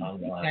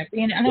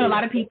 And I know a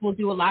lot of people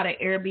do a lot of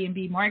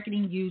Airbnb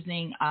marketing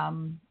using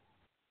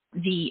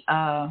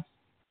the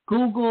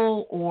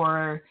Google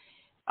or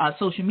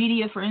social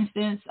media, for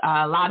instance.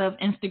 A lot of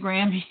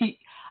Instagram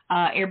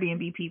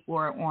Airbnb people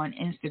are on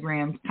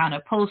Instagram kind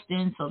of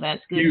posting, so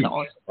that's good huge, to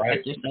also right?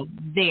 put yourself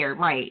there.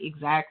 Right,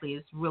 exactly.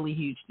 It's really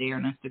huge there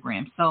on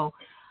Instagram. So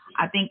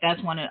I think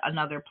that's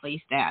another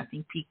place that I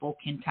think people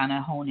can kind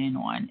of hone in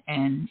on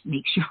and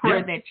make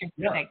sure that you're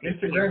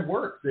protected. Instagram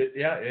works.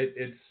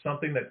 It's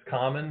something that's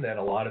common that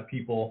a lot of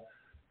people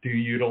do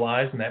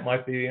utilize, and that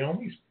might be the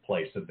only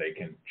place that they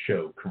can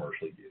show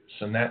commercial use,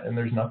 and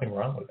there's nothing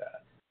wrong with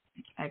that.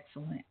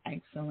 Excellent.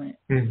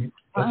 Mm-hmm.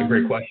 That's a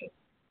great question.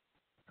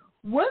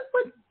 What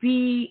would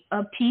be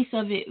a piece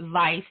of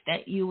advice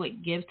that you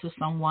would give to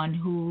someone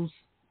who's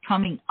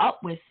coming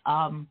up with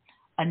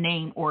a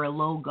name or a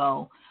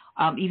logo,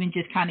 even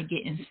just kind of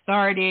getting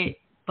started,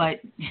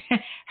 but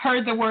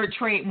heard the word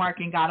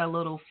trademark and got a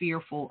little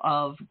fearful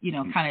of,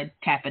 kind of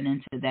tapping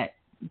into that,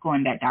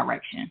 going that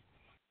direction?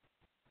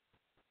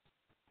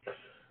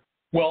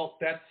 Well,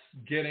 that's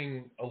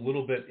getting a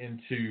little bit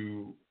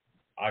into,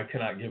 I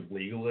cannot give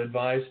legal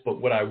advice, but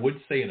what I would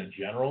say in a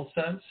general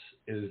sense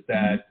is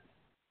that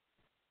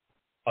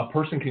a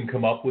person can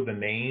come up with a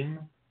name,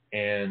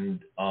 and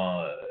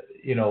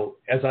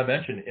as I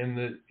mentioned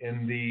in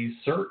the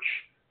search,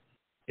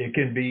 it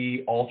can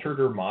be altered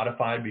or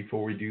modified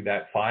before we do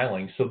that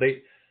filing. So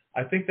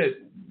I think that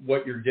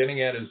what you're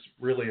getting at is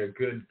really a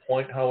good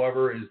point.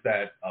 However, is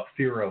that a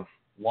fear of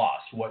loss?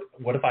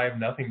 What if I have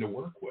nothing to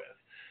work with?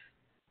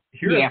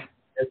 Here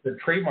at the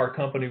trademark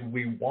company,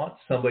 we want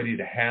somebody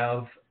to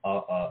have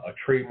a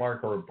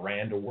trademark or a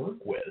brand to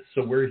work with.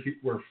 So we're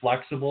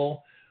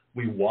flexible.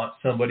 We want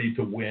somebody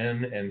to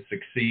win and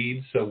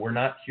succeed. So we're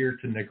not here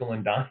to nickel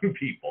and dime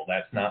people.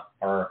 That's not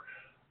our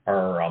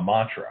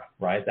mantra,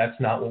 right? That's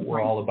not what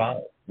we're all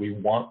about. We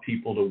want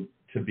people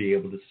to be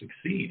able to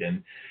succeed.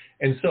 And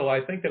so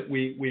I think that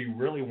we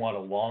really want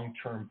a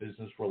long-term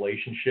business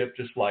relationship,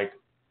 just like,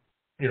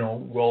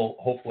 we'll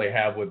hopefully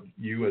have with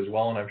you as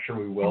well. And I'm sure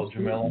we will,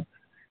 Jamila.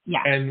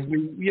 Yeah. And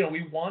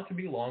we want to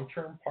be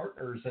long-term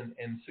partners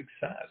and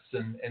success.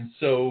 And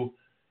so,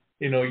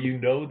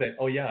 that,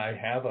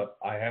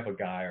 I have a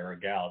guy or a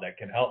gal that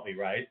can help me,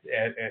 right?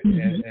 And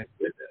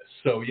with this.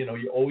 So,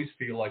 you always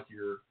feel like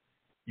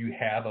you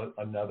have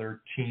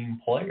another team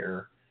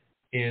player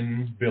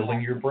in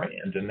building your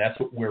brand, and that's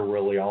what we're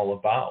really all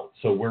about.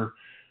 So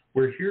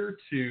we're here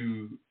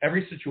to,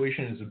 every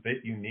situation is a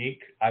bit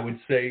unique. I would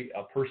say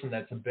a person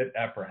that's a bit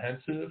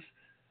apprehensive,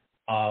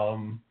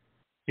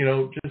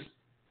 just,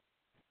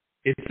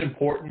 it's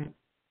important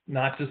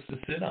not just to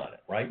sit on it,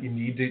 right? You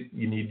need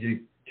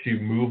to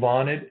move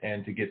on it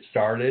and to get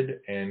started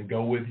and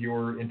go with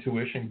your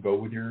intuition, go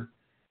with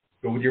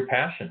your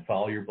passion,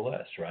 follow your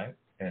bliss, right?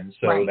 And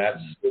so that's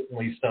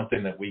certainly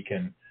something that we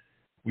can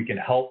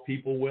help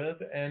people with,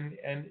 and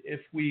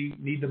if we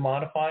need to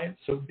modify it,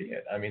 so be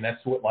it. I mean,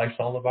 that's what life's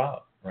all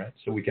about, right?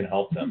 So we can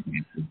help them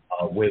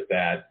with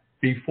that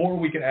before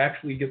we can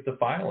actually get the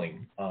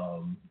filing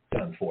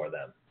done for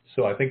them.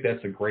 So I think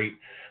that's a great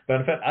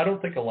benefit. I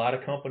don't think a lot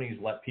of companies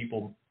let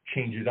people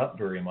change it up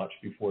very much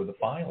before the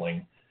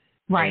filing,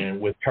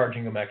 and with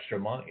charging them extra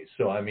money.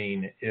 So I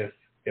mean, if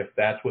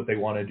that's what they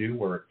want to do,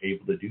 we're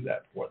able to do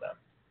that for them.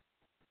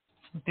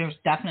 There's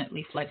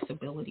definitely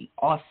flexibility.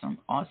 Awesome.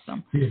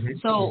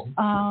 So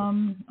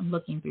I'm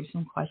looking through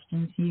some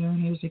questions here.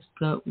 Here's a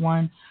good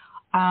one.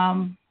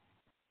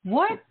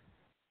 What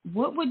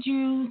would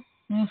you?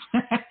 So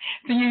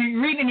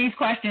you're reading these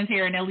questions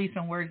here and at least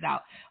some words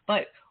out.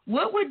 But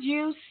what would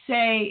you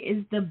say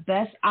is the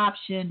best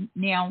option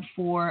now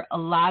for a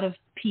lot of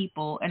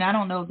people? And I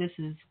don't know if this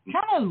is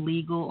kind of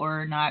legal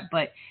or not,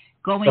 but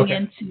going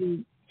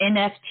into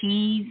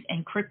NFTs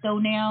and crypto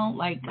now,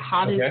 like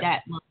how does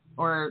that look?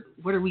 or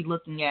what are we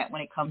looking at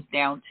when it comes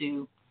down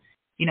to,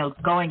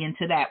 going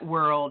into that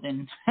world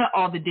and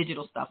all the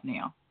digital stuff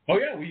now? Oh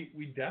yeah,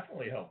 we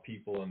definitely help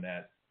people in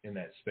that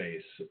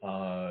space.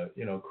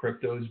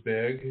 Crypto's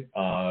big,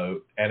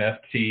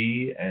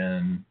 NFT,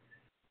 and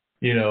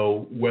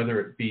whether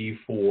it be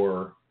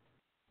for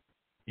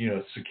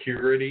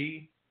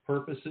security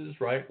purposes,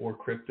 right, or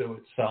crypto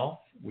itself,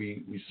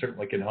 we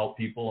certainly can help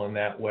people in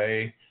that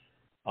way.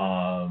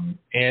 And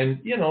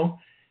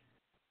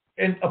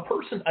a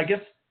person, I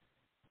guess,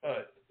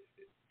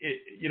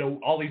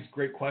 all these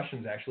great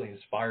questions actually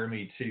inspire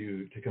me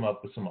to come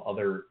up with some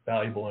other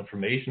valuable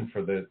information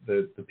for the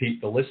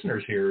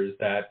listeners here, is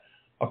that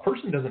a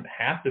person doesn't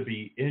have to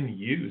be in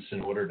use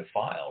in order to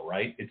file,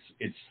 right?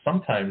 It's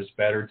sometimes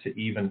better to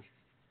even,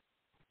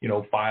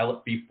 file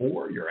it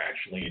before you're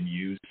actually in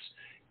use,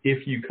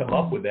 if you come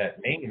up with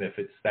that name, if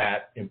it's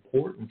that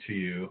important to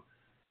you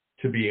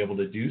to be able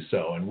to do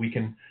so. And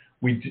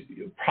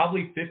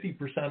probably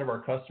 50% of our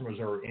customers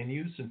are in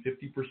use and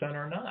 50%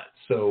 are not.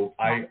 So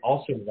I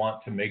also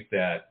want to make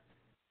that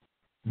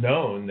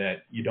known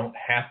that you don't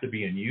have to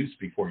be in use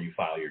before you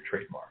file your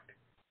trademark.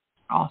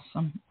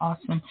 Awesome.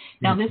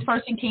 Now, this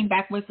person came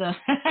back with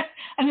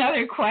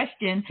another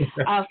question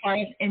as far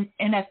as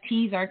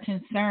NFTs are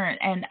concerned.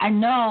 And I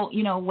know,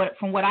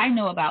 from what I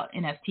know about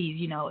NFTs,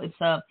 it's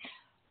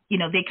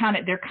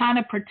they're kind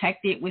of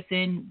protected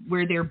within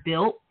where they're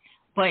built.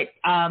 But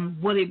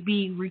would it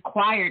be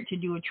required to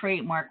do a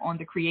trademark on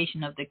the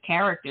creation of the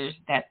characters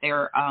that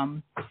they're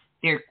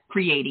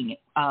creating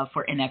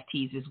for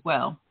NFTs as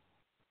well?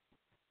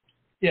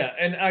 Yeah,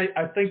 and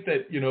I think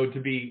that, to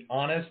be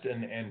honest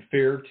and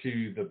fair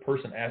to the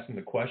person asking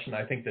the question,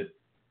 I think that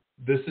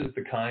this is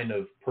the kind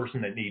of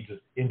person that needs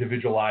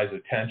individualized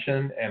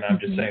attention, and I'm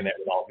just saying that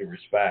with all due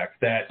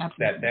respect, that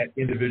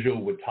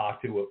individual would talk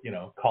to,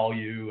 call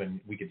you, and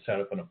we could set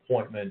up an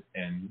appointment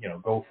and,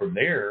 go from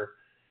there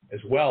as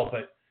well.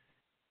 But,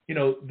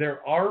 there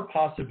are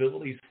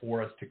possibilities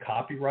for us to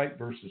copyright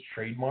versus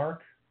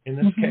trademark in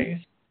this case.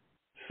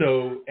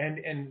 So,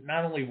 and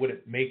not only would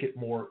it make it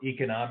more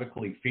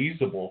economically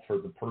feasible for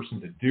the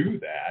person to do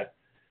that,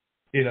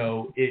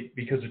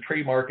 because a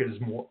trademark is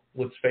more,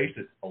 let's face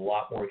it, a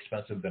lot more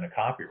expensive than a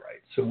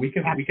copyright. So we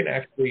can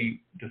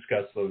actually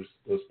discuss those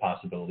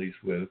possibilities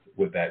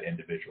with that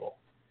individual.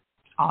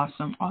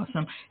 Awesome.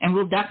 And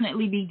we'll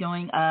definitely be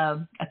doing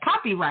a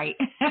copyright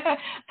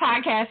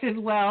podcast as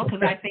well,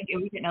 because I think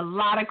we're getting a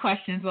lot of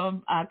questions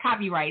on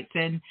copyrights.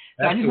 And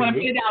so I just want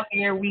to put it out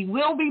there. We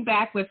will be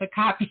back with a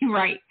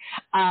copyright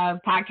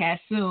podcast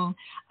soon,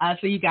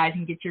 so you guys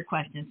can get your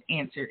questions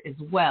answered as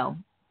well.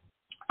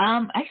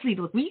 Actually,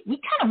 look, we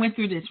kind of went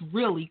through this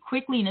really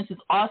quickly, and this is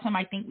awesome.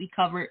 I think we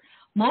covered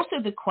most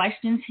of the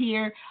questions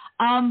here.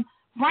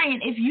 Brian,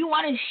 if you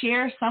want to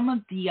share some of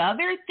the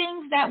other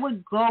things that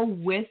would go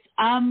with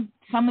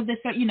some of the,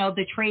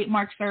 the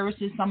trademark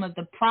services, some of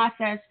the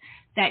process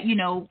that,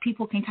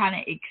 people can kind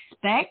of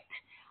expect,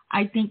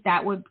 I think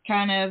that would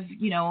kind of,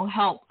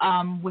 help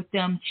with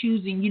them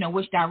choosing,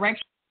 which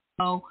direction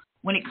to go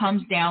when it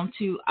comes down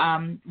to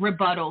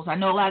rebuttals. I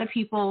know a lot of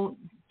people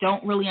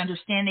don't really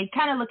understand. They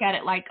kind of look at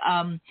it like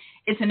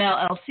it's an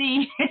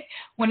LLC.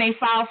 When they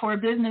file for a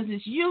business,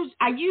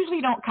 I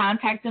usually don't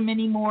contact them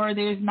anymore.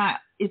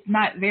 It's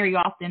not very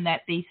often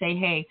that they say,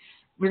 hey,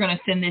 we're going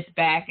to send this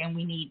back and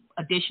we need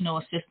additional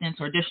assistance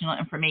or additional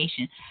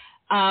information.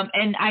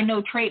 And I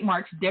know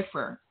trademarks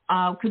differ.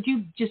 Could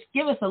you just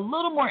give us a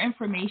little more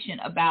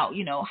information about,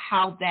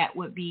 how that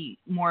would be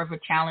more of a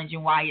challenge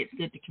and why it's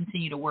good to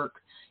continue to work,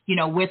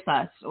 with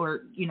us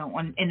or, in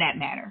that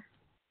matter?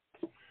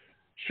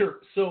 Sure.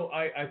 So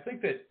I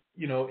think that,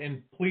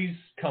 and please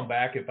come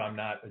back if I'm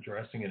not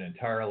addressing it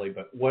entirely,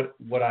 but what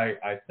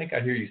I think I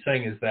hear you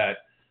saying is that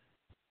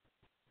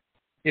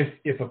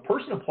if a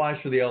person applies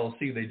for the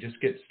LLC, they just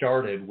get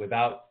started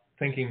without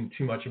thinking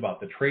too much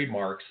about the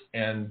trademarks,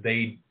 and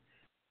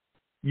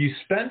you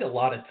spend a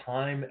lot of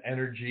time,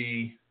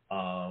 energy,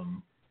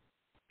 and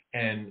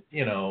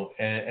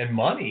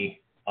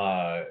money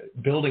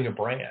building a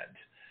brand.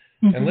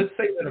 And let's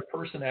say that a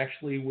person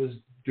actually was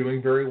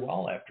doing very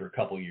well after a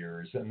couple of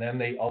years, and then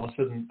they all of a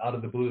sudden, out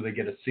of the blue, they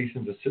get a cease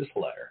and desist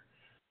letter.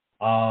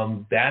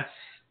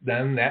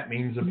 That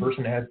means the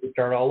person has to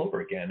start all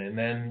over again, and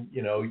then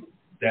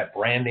that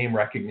brand name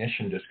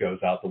recognition just goes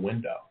out the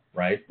window,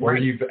 right? Or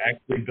you've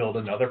actually built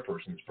another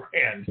person's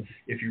brand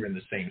if you're in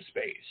the same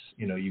space.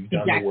 You've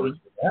done the work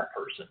for that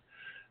person.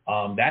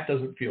 That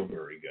doesn't feel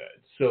very good.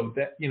 So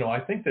that I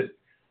think that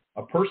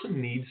a person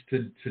needs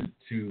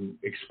to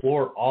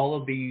explore all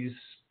of these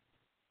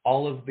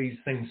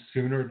things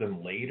sooner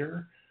than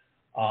later,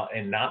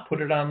 and not put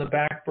it on the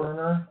back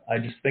burner. I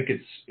just think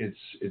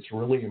it's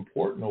really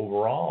important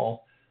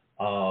overall,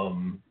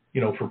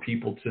 for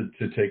people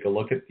to take a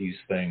look at these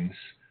things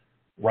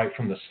right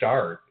from the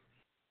start.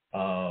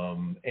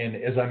 And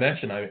as I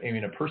mentioned, I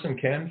mean, a person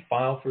can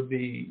file for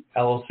the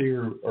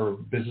LLC or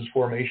business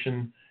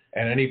formation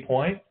at any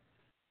point,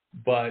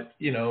 but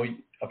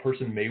a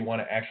person may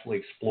want to actually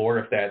explore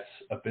if that's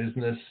a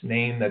business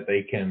name that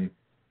they can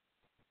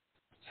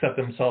set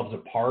themselves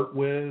apart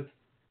with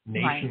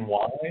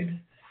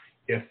nationwide.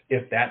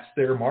 If that's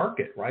their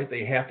market, right?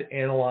 They have to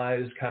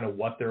analyze kind of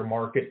what their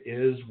market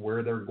is,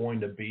 where they're going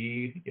to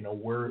be,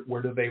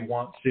 where do they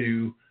want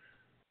to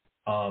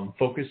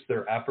focus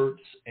their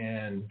efforts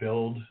and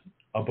build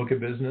a book of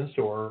business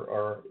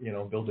or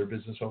build their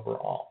business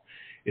overall.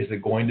 Is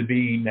it going to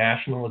be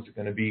national? Is it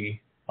going to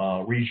be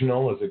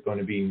regional? Is it going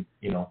to be,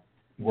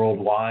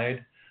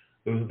 worldwide?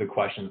 Those are the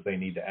questions they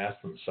need to ask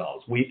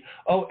themselves.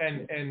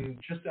 And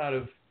just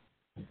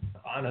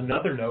on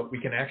another note, we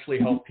can actually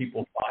help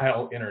people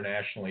file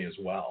internationally as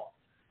well.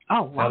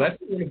 Oh, wow. Now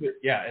that's a little bit,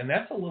 and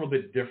that's a little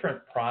bit different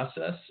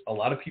process. A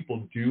lot of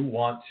people do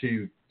want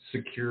to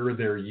secure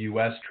their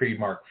U.S.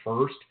 trademark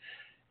first,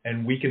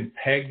 and we can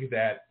peg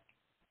that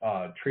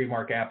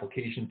trademark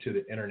application to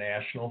the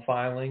international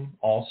filing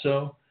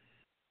also.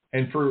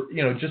 And for,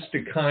 just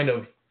to kind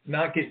of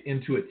not get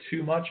into it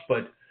too much,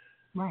 but,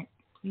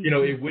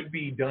 it would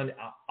be done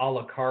a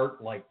la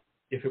carte, like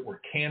if it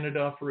were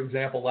Canada, for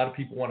example. A lot of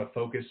people want to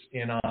focus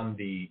in on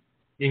the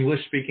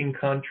English-speaking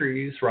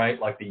countries, right?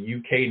 Like the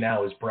UK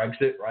now is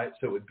Brexit, right?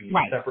 So it would be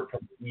separate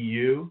from the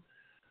EU.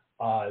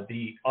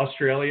 The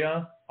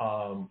Australia,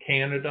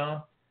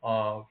 Canada,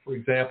 for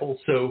example.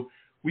 So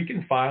we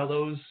can file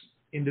those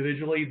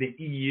individually. The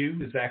EU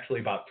is actually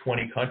about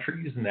 20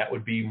 countries, and that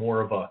would be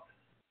more of a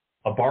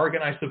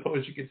bargain, I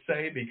suppose you could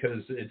say,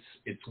 because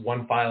it's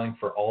one filing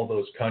for all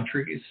those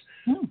countries.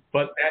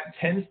 But that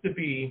tends to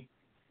be,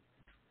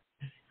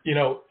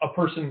 a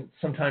person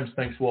sometimes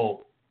thinks,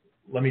 well,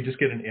 let me just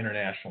get an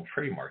international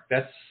trademark.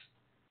 That's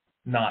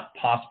not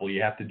possible.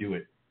 You have to do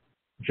it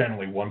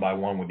generally one by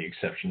one, with the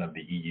exception of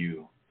the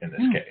EU in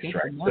this case,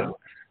 right?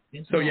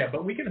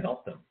 But we can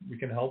help them. We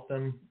can help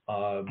them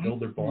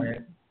build their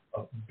brand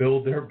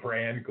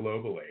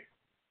globally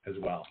as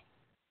well.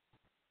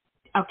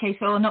 Okay,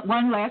 so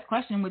one last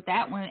question with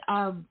that one.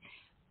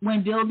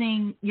 When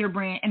building your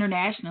brand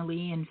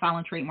internationally and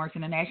filing trademarks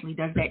internationally,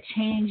 does that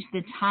change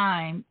the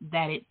time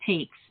that it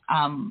takes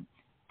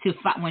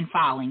when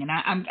filing? And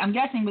I'm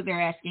guessing what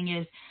they're asking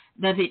is,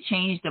 does it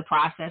change the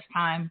process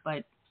time,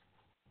 but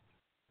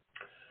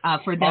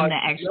for them to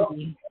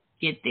actually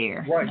get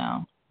there? Right.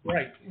 No.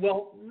 Right.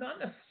 Well, not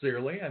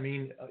necessarily. I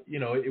mean,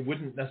 it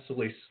wouldn't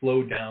necessarily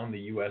slow down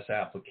the U.S.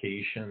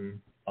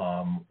 application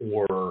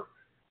or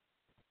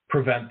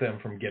prevent them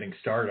from getting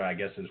started, I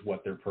guess, is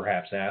what they're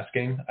perhaps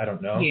asking. I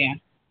don't know. Yeah.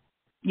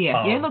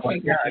 It looks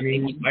like I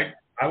mean,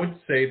 I would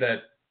say that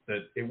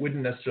it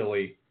wouldn't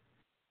necessarily,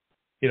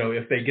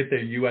 if they get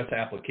their U.S.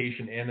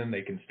 application in and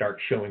they can start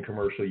showing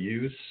commercial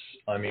use,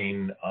 I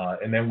mean,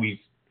 and then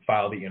we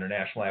file the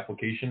international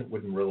application, it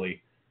wouldn't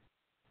really,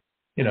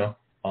 it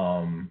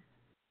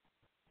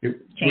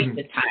change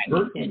the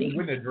time. It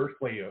wouldn't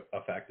adversely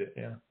affect it.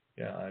 Yeah.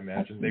 I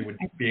imagine they would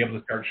be able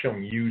to start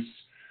showing use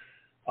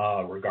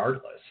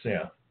regardless.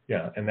 Yeah.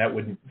 And that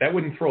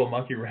wouldn't throw a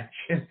monkey wrench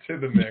into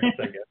the mix,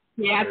 I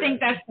guess. I think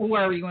that's the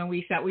worry when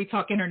we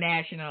talk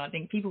international. I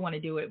think people want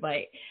to do it, but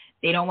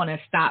they don't want to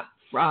stop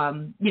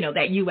from,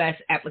 that U.S.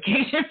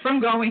 application from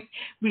going.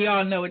 We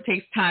all know it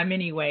takes time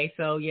anyway.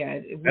 So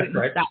it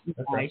wouldn't stop you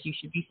guys. Right. You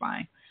should be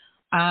fine.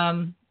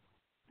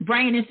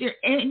 Brian, is there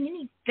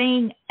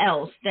anything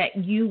else that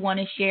you want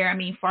to share? I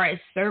mean, as far as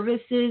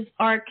services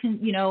are,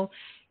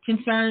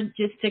 concerned,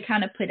 just to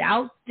kind of put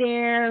out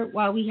there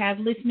while we have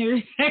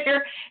listeners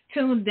there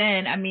tuned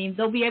in. I mean,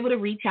 they'll be able to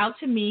reach out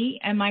to me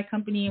and my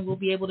company, and we'll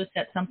be able to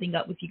set something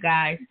up with you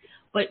guys.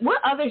 But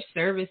what other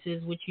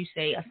services would you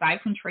say,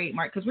 aside from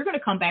trademark, because we're going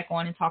to come back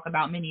on and talk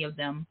about many of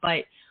them,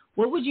 but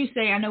what would you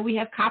say? I know we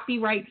have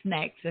copyrights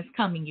next. That's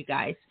coming, you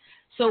guys.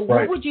 So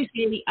what would you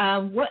say,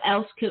 what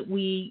else could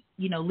we,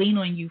 lean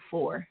on you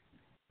for?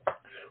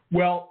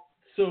 Well,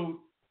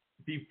 so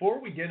before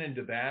we get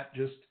into that,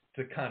 just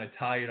to kind of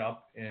tie it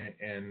up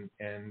and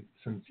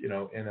since,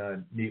 in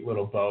a neat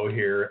little bow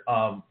here.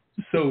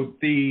 So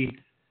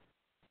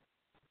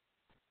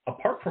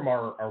apart from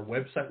our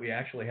website, we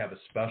actually have a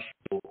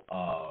special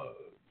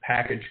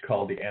package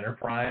called the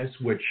Enterprise,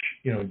 which,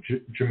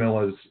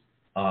 Jamila's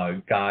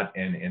got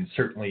and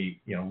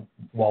certainly,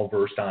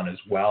 well-versed on as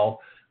well.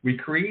 We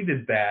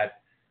created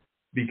that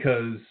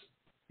because,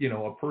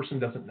 a person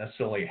doesn't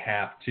necessarily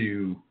have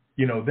to,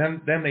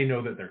 then they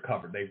know that they're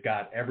covered. They've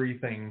got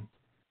everything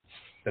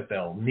that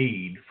they'll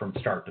need from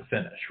start to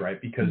finish,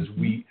 right? Because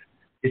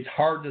it's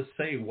hard to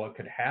say what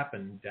could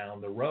happen down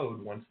the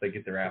road once they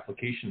get their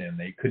application in.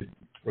 They could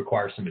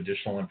require some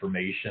additional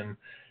information,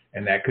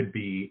 and that could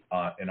be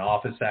an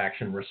office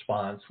action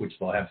response, which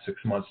they'll have 6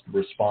 months to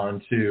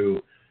respond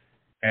to.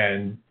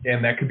 And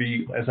that could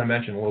be, as I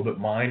mentioned, a little bit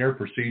minor,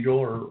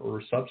 procedural,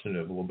 or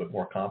substantive, a little bit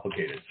more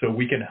complicated. So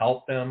we can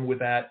help them with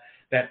that.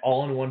 That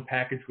all-in-one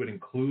package would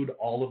include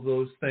all of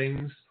those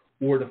things,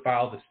 or to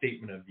file the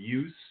statement of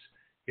use.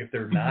 If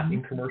they're not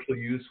in commercial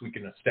use, we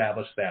can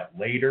establish that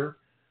later,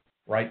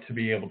 right, to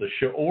be able to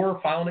show, or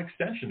file an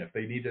extension. If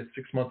they need a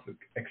 6-month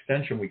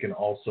extension, we can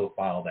also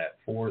file that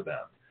for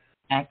them.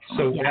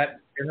 Excellent. So that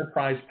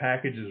enterprise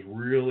package is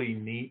really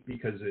neat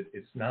because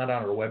it's not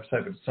on our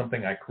website, but it's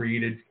something I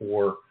created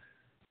for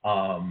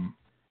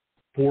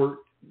for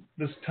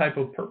this type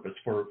of purpose,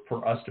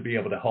 for us to be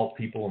able to help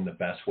people in the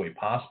best way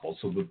possible,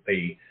 so that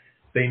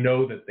they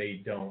know that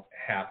they don't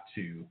have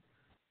to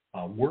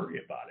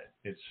worry about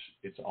it.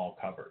 It's all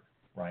covered,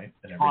 right?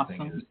 And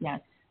everything awesome.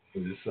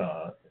 is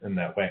in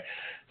that way.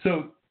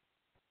 So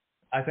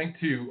I think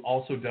to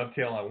also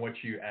dovetail on what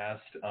you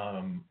asked,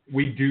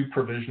 we do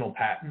provisional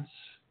patents.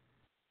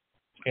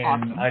 And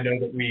awesome. I know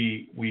that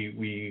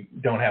we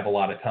don't have a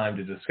lot of time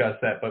to discuss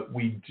that, but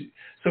we do.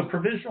 So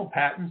provisional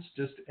patents,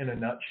 just in a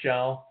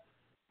nutshell,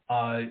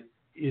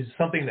 is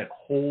something that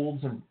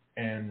holds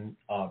and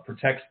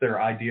protects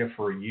their idea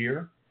for a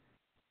year.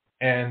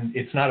 And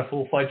it's not a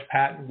full-fledged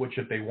patent, which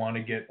if they want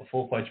to get a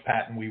full-fledged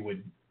patent, we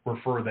would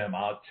refer them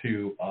out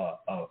to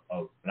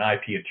an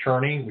IP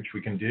attorney, which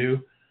we can do.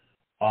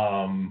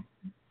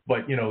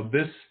 But,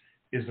 this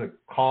is a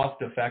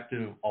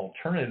cost-effective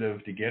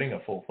alternative to getting a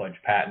full-fledged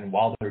patent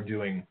while they're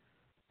doing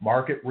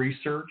market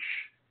research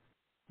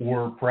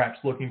or perhaps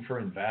looking for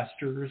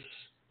investors,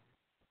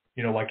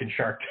 like in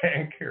Shark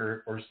Tank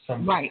or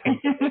something. Right.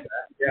 Like that.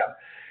 Yeah.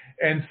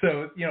 And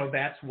so,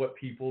 that's what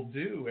people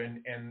do.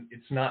 And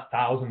it's not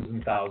thousands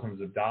and thousands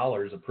of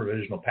dollars. A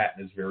provisional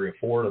patent is very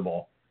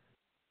affordable.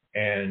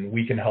 And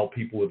we can help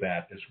people with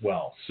that as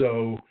well.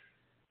 So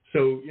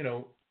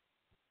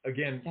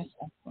again,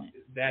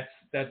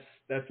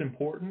 that's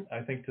important,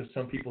 I think, to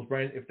some people's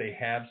brain. If they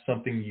have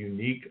something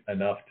unique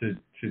enough to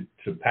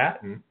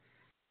patent,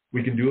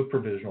 we can do a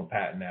provisional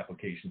patent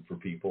application for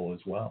people as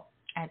well.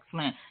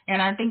 Excellent.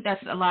 And I think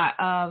that's a lot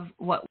of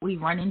what we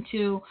run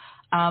into,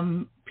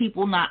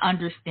 people not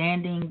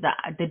understanding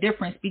the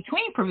difference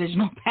between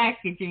provisional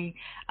packaging,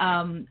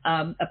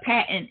 a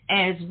patent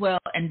as well,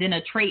 and then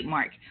a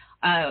trademark.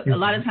 A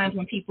lot of times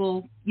when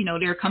people,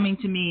 they're coming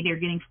to me, they're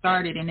getting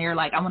started, and they're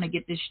like, I want to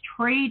get this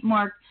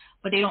trademark,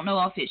 but they don't know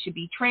if it should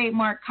be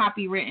trademark,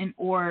 copywritten,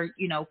 or,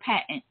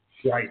 patent.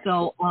 Right.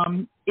 So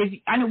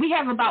I know we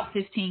have about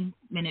 15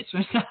 minutes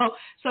or so.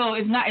 So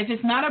if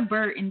it's not a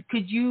burden,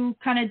 could you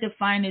kind of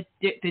define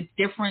the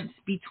difference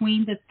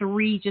between the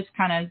three? Just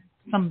kind of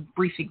some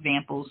brief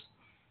examples.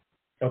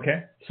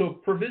 Okay.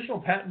 So provisional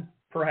patent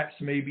perhaps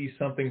may be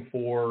something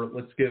for,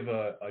 let's give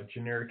a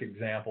generic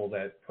example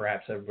that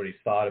perhaps everybody's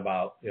thought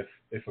about.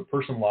 If a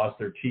person lost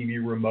their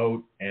TV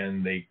remote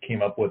and they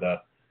came up with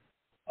a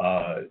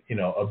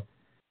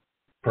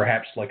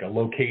perhaps like a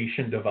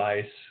location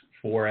device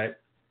for it,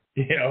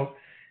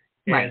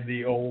 right. and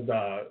the old,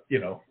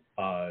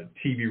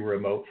 TV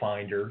remote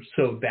finder.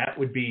 So that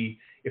would be,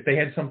 if they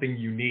had something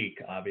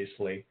unique,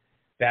 obviously,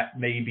 that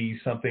may be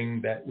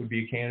something that would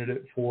be a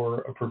candidate for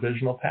a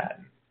provisional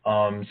patent.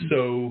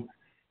 So,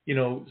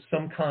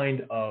 some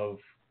kind of,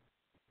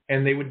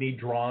 and they would need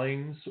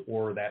drawings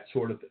or that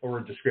sort of, or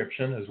a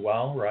description as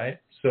well, right?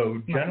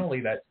 So generally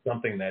that's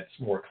something that's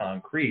more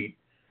concrete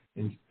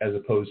as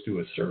opposed to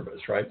a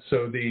service, right?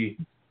 So the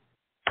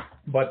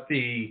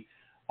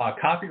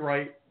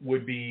copyright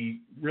would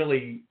be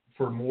really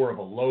for more of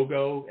a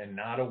logo and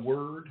not a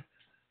word.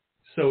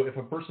 So if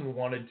a person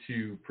wanted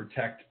to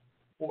protect,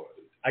 or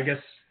I guess,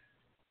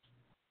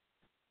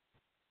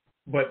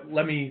 but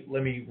let me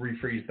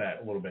rephrase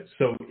that a little bit.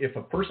 So if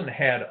a person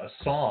had a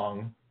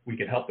song, we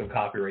could help them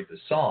copyright the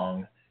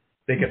song.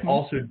 They could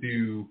also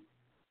do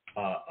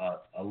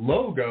a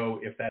logo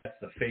if that's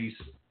the face,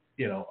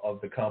 of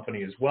the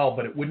company as well,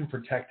 but it wouldn't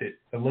protect it.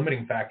 The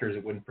limiting factor is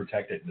it wouldn't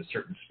protect it in a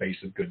certain space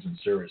of goods and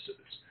services.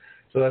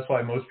 So that's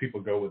why most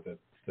people go with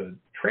the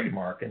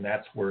trademark, and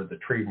that's where the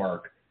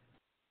trademark,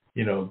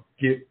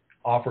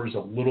 offers a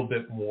little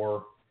bit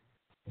more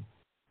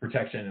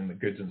protection in the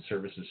goods and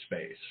services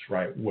space,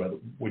 right?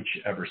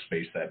 Whichever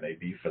space that may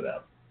be for them.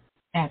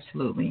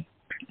 Absolutely.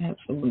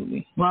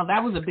 Well,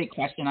 that was a big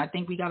question. I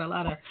think we got a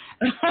lot of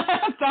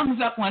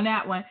thumbs up on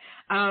that one.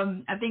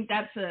 I think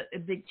that's a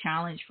big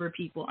challenge for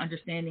people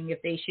understanding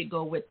if they should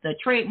go with the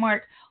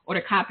trademark or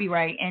the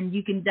copyright. And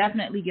you can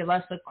definitely give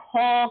us a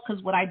call,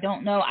 because what I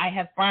don't know, I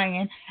have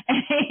Brian,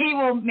 and he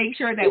will make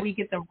sure that we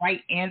get the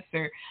right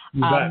answer,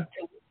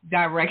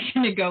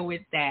 direction to go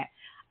with that.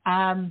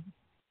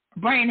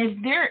 Brian, is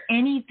there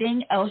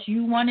anything else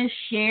you want to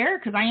share?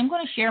 Because I am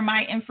going to share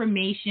my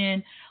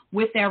information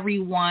with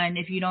everyone,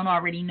 if you don't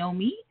already know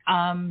me,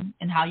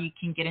 and how you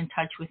can get in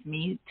touch with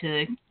me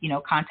to,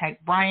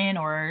 contact Brian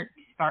or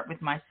start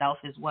with myself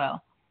as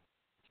well.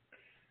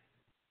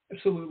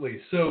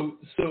 Absolutely. So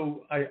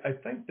I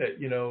think that,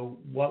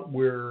 what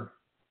we're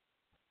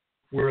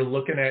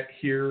looking at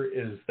here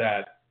is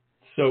that,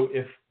 so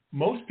if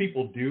most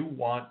people do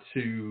want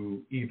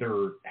to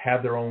either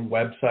have their own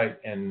website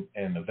and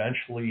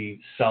eventually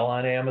sell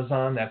on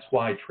Amazon, that's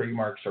why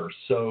trademarks are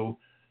so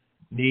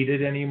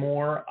needed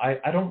anymore.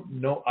 I don't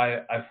know.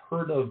 I've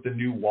heard of the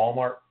new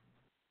Walmart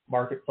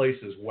marketplace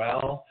as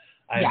well.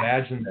 I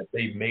imagine that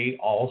they may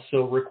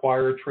also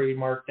require a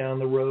trademark down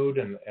the road,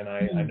 and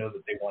I know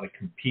that they want to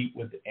compete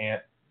with the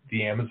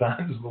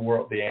Amazons of the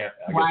world. Not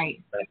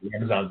the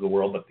Amazons of the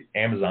world, but the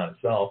Amazon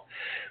itself.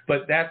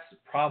 But that's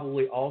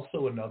probably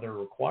also another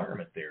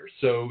requirement there.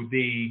 So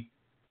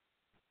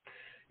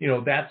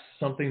that's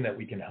something that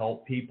we can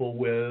help people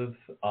with,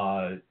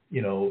 and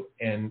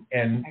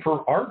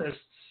for artists,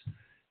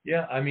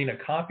 yeah, I mean, a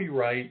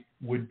copyright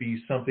would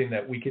be something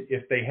that we could,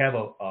 if they have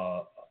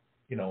a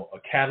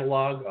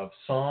catalog of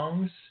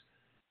songs,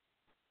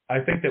 I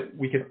think that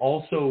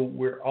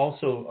we're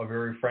also a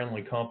very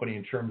friendly company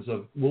in terms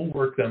of we'll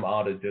work them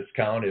out a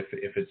discount if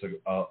it's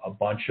a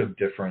bunch of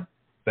different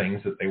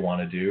things that they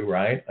want to do,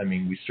 right? I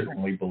mean, we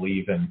certainly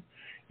believe in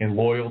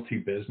loyalty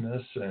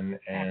business and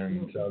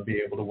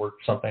be able to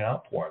work something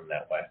out for them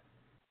that way.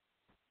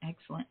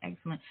 Excellent.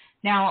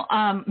 Now,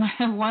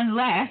 one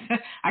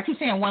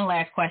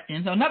last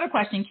question. So another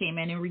question came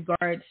in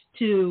regards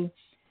to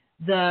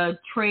the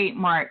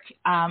trademark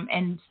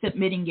and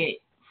submitting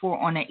it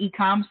on an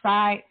e-com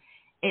site.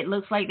 It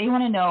looks like they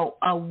want to know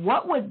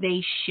what would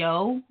they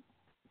show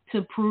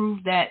to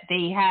prove that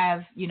they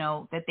have,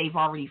 that they've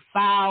already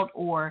filed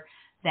or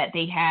that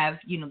they have,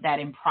 that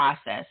in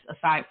process,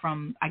 aside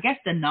from, I guess,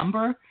 the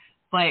number.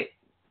 But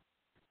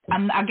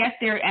I guess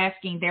they're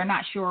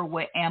not sure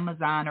what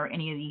Amazon or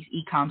any of these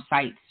e-com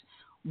sites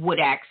would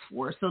ask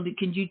for. So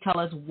can you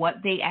tell us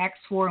what they asked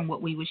for and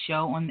what we would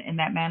show in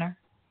that manner?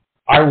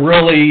 I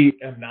really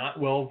am not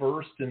well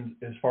versed in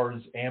as far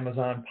as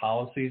Amazon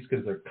policies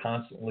because they're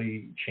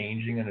constantly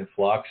changing and in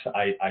flux.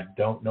 I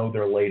don't know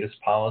their latest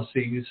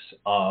policies,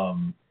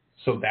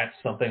 so that's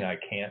something I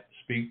can't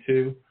speak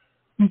to.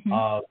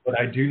 Mm-hmm. But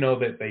I do know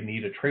that they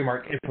need a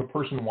trademark if a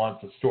person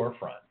wants a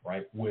storefront,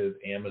 right, with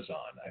Amazon.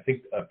 I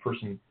think a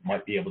person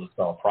might be able to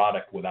sell a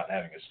product without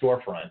having a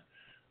storefront,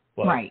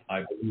 but right.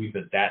 I believe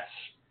that that's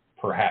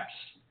perhaps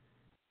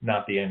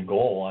not the end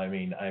goal. I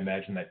mean, I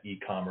imagine that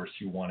e-commerce,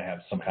 you want to have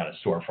some kind of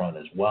storefront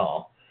as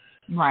well.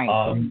 Right.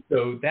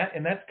 So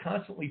that's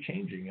constantly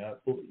changing.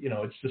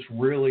 It's just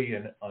really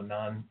a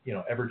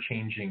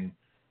ever-changing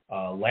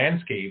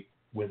landscape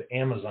with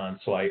Amazon.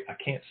 So I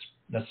can't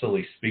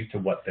necessarily speak to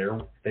what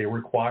they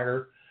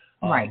require.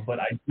 Right.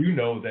 But I do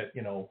know that,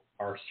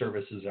 our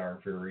services are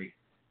very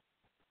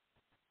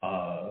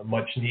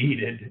much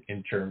needed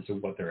in terms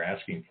of what they're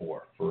asking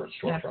for a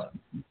storefront.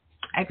 Yes.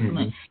 Excellent.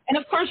 Mm-hmm. And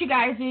of course, you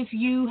guys, if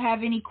you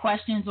have any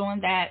questions on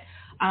that,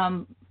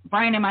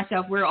 Brian and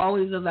myself, we're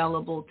always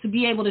available to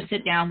be able to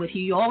sit down with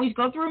you. You always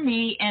go through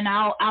me, and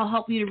I'll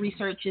help you to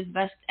research as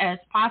best as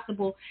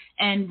possible,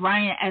 and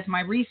Brian as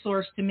my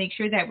resource to make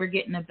sure that we're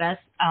getting the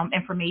best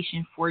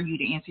information for you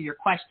to answer your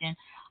question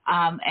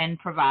and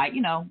provide,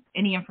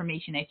 any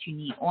information that you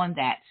need on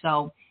that.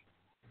 So,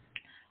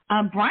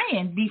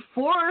 Brian,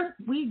 before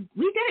we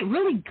did it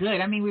really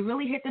good. I mean, we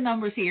really hit the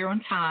numbers here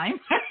on time.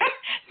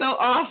 So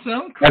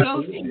awesome.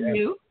 Kudos to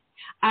you.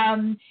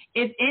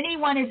 If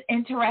anyone is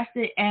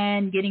interested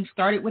in getting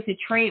started with a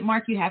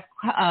trademark, you have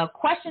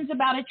questions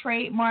about a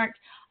trademark,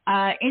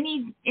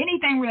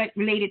 anything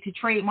related to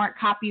trademark,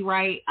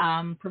 copyright,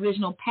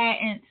 provisional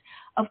patents,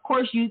 of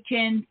course, you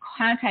can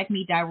contact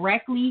me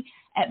directly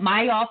at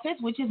my office,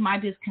 which is My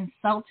Biz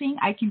Consulting.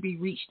 I can be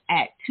reached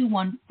at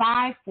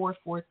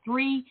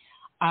 215-443.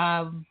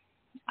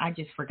 I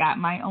just forgot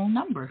my own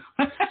number.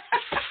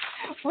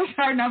 What's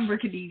our number,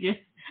 Khadijah?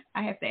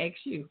 I have to ask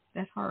you.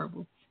 That's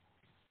horrible.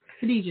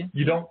 Khadijah.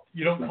 You don't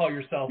call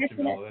yourself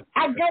Jamila.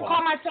 I don't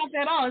call myself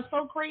at all. It's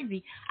so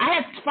crazy. I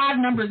have 5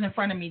 numbers in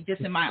front of me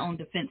just in my own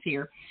defense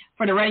here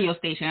for the radio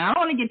station. I don't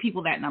want to give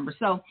people that number.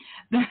 So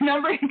the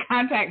number to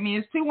contact me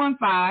is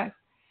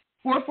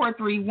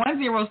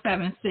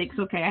 215-443-1076.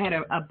 Okay, I had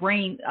a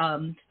brain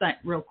stunt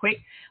real quick.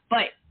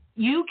 But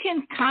you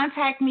can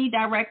contact me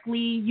directly.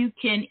 You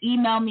can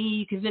email me.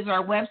 You can visit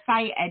our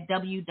website at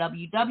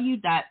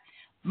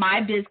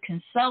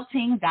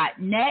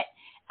www.mybizconsulting.net.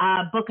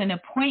 Book an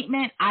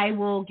appointment. I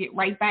will get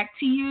right back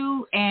to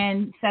you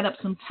and set up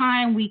some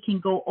time. We can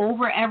go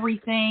over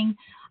everything.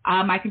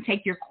 I can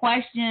take your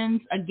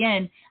questions.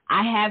 Again,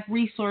 I have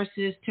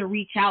resources to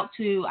reach out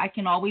to. I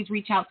can always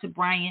reach out to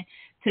Brian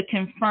to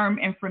confirm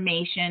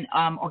information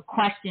or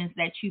questions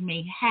that you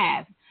may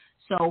have.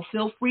 So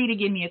feel free to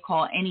give me a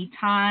call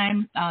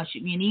anytime.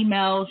 Shoot me an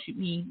email. Shoot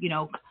me,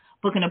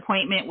 book an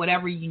appointment,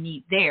 whatever you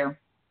need there.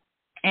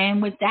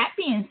 And with that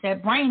being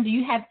said, Brian, do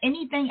you have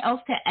anything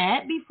else to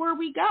add before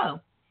we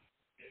go?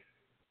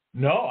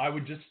 No, I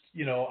would just,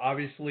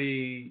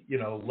 obviously,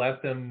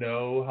 let them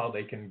know how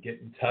they can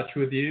get in touch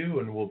with you,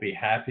 and we'll be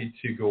happy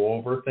to go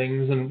over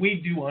things. And we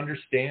do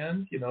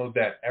understand,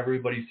 that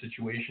everybody's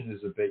situation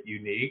is a bit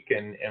unique,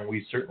 and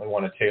we certainly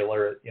want to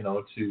tailor it,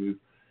 to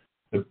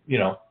the,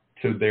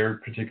 to their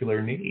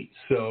particular needs.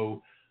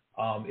 So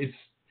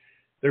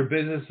their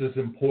business is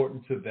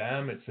important to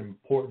them. It's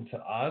important to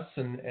us,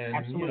 and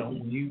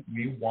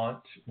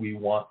we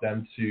want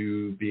them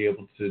to be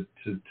able to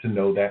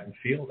know that and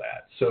feel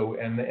that. So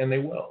and they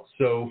will.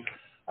 So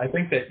I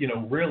think that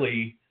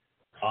really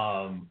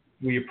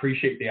we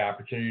appreciate the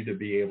opportunity to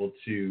be able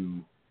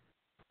to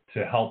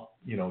help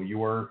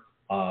your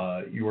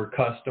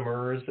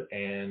customers,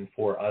 and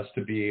for us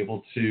to be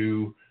able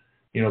to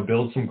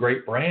build some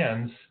great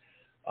brands.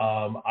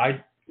 I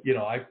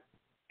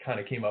kind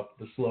of came up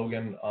with the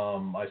slogan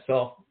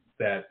myself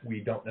that we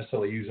don't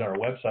necessarily use on our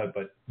website,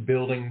 but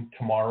building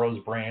tomorrow's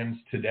brands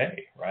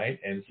today, right?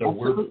 And so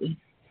Absolutely.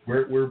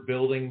 we're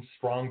building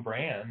strong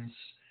brands,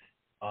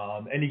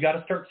 and you got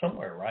to start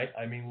somewhere, right?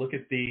 I mean, look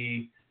at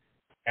the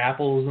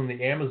Apples and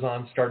the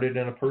Amazon started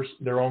in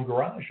their own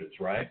garages,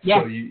 right?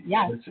 Yes.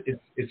 So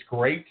it's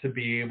great to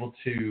be able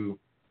to.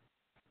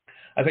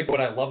 I think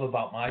what I love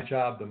about my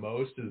job the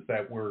most is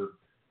that we're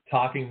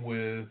talking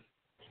with,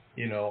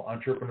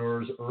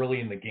 entrepreneurs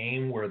early in the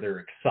game where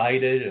they're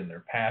excited and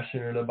they're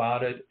passionate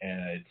about it,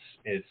 and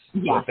it's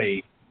what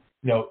they,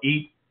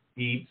 eat,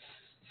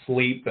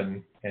 sleep,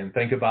 and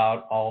think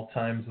about all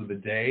times of the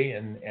day,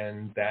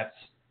 and that's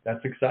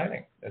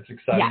exciting. That's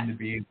exciting to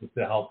be able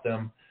to help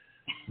them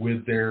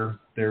with their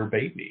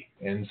baby,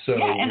 and so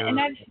and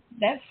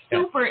that's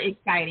super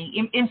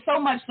exciting, and so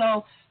much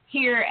so.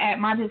 Here at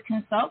My Biz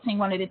Consulting,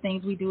 one of the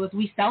things we do is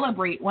we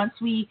celebrate once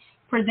we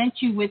present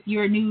you with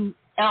your new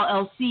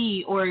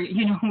LLC, or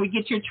we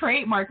get your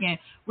trademark in.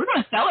 We're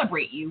going to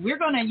celebrate you. We're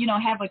going to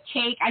have a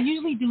cake. I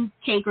usually do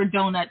cake or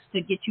donuts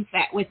to get you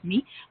fat with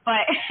me,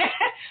 but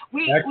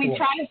we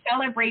try to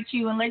celebrate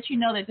you and let you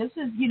know that this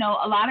is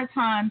a lot of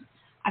times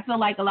I feel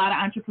like a lot of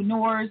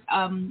entrepreneurs,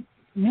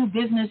 new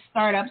business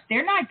startups,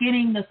 they're not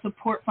getting the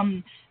support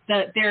from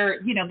their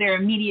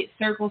immediate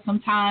circle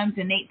sometimes,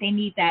 and they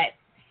need that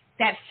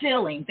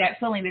feeling that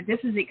this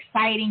is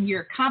exciting,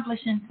 you're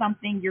accomplishing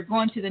something, you're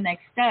going to the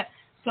next step.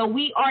 So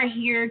we are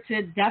here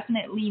to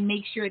definitely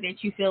make sure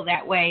that you feel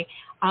that way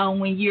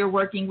when you're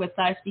working with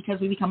us, because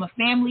we become a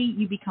family,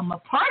 you become a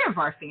part of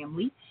our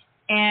family,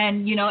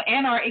 and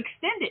our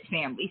extended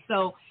family.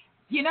 So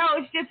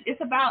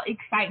it's about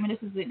excitement.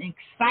 This is an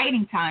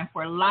exciting time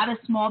for a lot of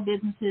small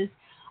businesses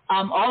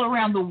all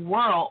around the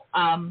world.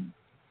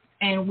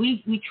 And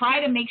we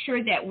try to make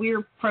sure that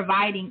we're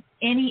providing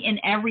any and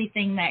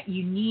everything that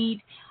you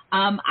need.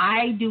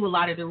 I do a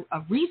lot of the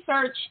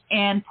research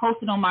and post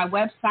it on my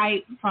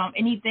website, from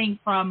anything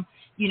from,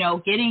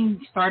 getting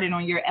started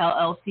on your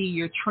LLC,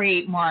 your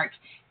trademark,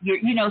 your,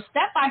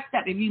 step by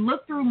step. If you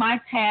look through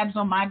my tabs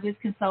on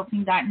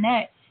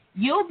mybizconsulting.net,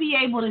 you'll be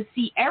able to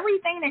see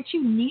everything that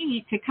you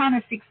need to kind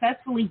of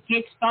successfully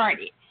get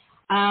started.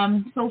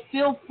 So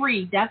feel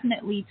free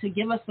definitely to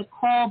give us a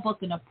call,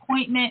 book an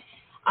appointment.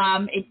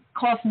 It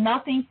costs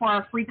nothing for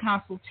our free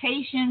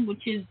consultation,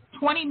 which is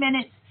 20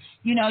 minutes.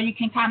 You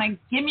can kind of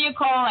give me a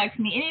call, ask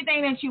me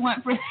anything that you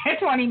want for that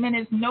 20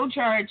 minutes, no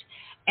charge.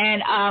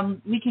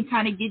 And we can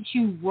kind of get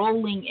you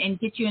rolling and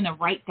get you in the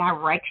right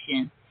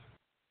direction.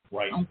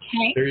 Right.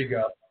 Okay. There you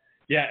go.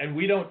 Yeah. And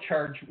we don't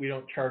charge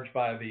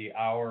by the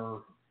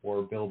hour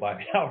or bill by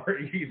the hour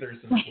either,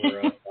 since we're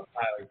a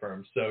filing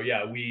firm. So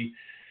yeah, we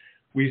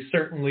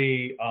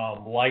certainly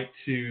like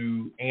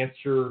to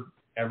answer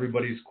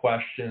everybody's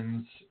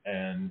questions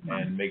and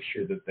make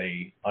sure that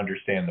they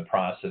understand the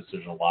process.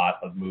 There's a lot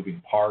of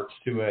moving parts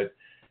to it,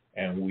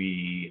 and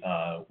we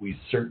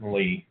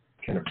certainly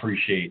can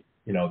appreciate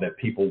that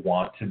people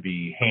want to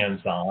be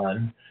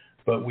hands-on,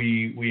 but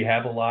we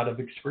have a lot of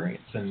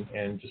experience,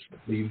 and just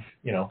leave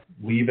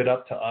it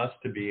up to us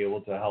to be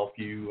able to help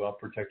you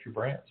protect your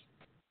brands.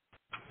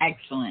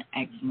 Excellent.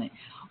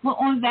 Well,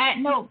 on that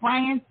note,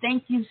 Brian,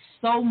 thank you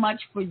so much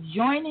for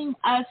joining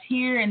us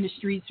here in the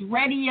Streets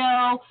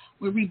Radio,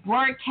 where we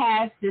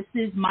broadcast. This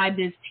is My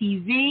Biz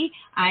TV.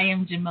 I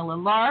am Jamila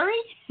Laurie.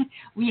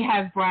 We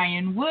have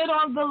Brian Wood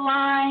on the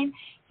line.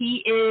 He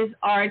is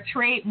our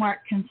trademark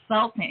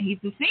consultant. He's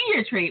the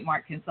senior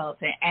trademark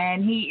consultant,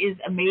 and he is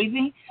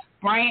amazing.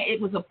 Brian, it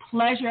was a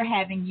pleasure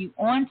having you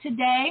on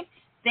today.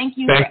 Thank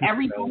you for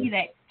everybody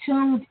that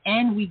tuned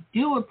in. We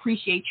do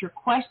appreciate your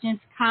questions,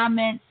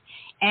 comments,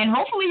 and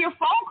hopefully your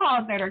phone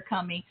calls that are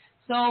coming.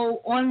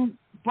 So,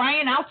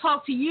 Brian, I'll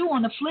talk to you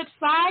on the flip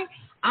side.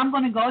 I'm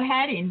going to go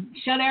ahead and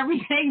shut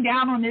everything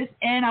down on this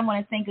end. I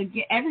want to thank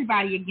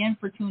everybody again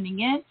for tuning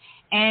in,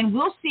 and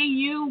we'll see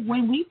you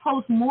when we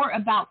post more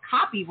about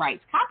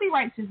copyrights.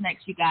 Copyrights is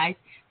next, you guys.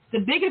 The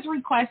biggest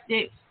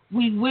requested.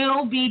 We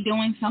will be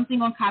doing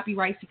something on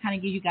copyrights to kind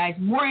of give you guys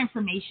more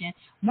information,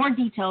 more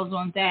details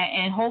on that,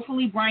 and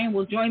hopefully Brian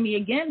will join me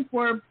again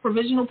for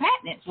provisional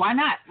patents. Why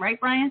not? Right,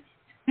 Brian?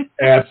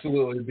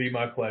 Absolutely. It'd be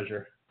my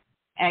pleasure.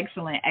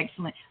 Excellent. So I'm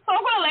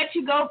going to let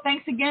you go.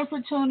 Thanks again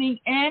for tuning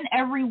in,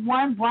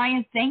 everyone.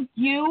 Brian, thank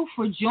you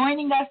for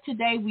joining us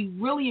today. We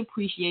really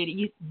appreciate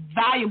it.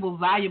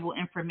 Valuable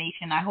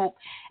information. I hope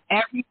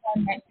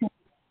everyone that tuned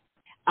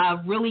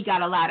really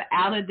got a lot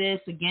out of this.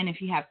 Again,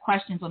 if you have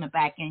questions on the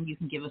back end, you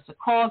can give us a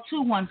call,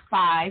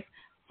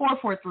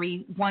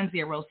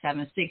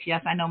 215-443-1076.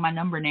 Yes, I know my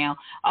number now.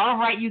 All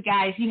right, you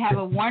guys, you have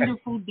a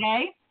wonderful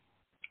day,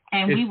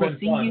 and we will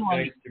see you on.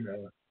 Thanks,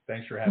 Jamila.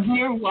 Thanks for having me.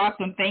 You're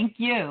welcome. Thank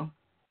you.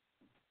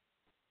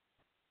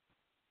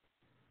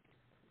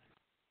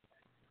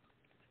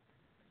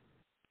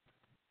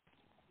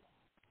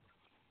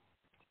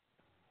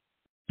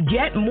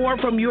 Get more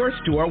from your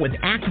store with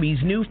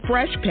Acme's new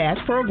Fresh Pass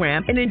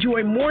program and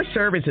enjoy more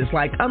services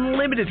like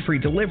unlimited free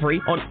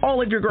delivery on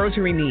all of your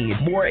grocery needs.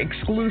 More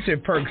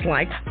exclusive perks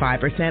like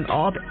 5%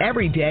 off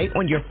every day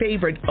on your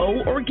favorite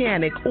O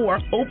Organic or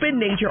Open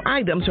Nature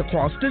items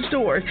across the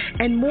stores,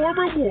 and more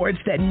rewards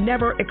that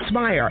never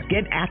expire.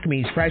 Get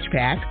Acme's Fresh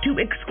Pass to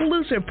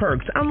exclusive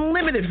perks,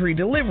 unlimited free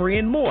delivery,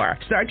 and more.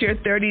 Start your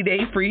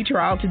 30-day free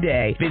trial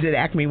today. Visit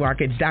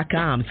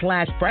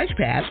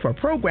acmemarkets.com/freshpass for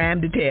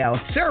program details.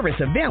 Service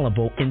available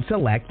in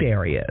select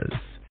areas.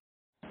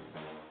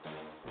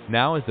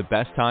 Now is the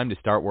best time to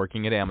start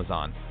working at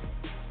Amazon.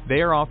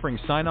 They are offering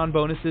sign-on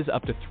bonuses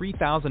up to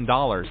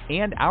 $3,000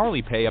 and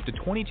hourly pay up to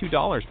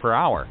 $22 per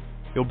hour.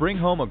 You'll bring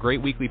home a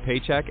great weekly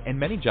paycheck, and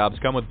many jobs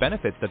come with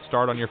benefits that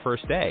start on your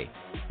first day.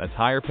 That's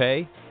higher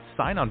pay,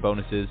 sign-on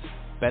bonuses,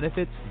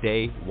 benefits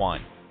day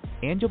one.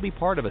 And you'll be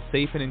part of a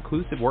safe and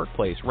inclusive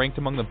workplace ranked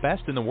among the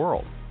best in the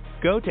world.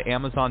 Go to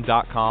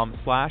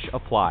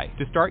amazon.com/apply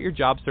to start your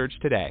job search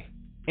today.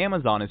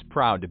 Amazon is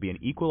proud to be an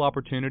equal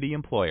opportunity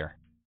employer.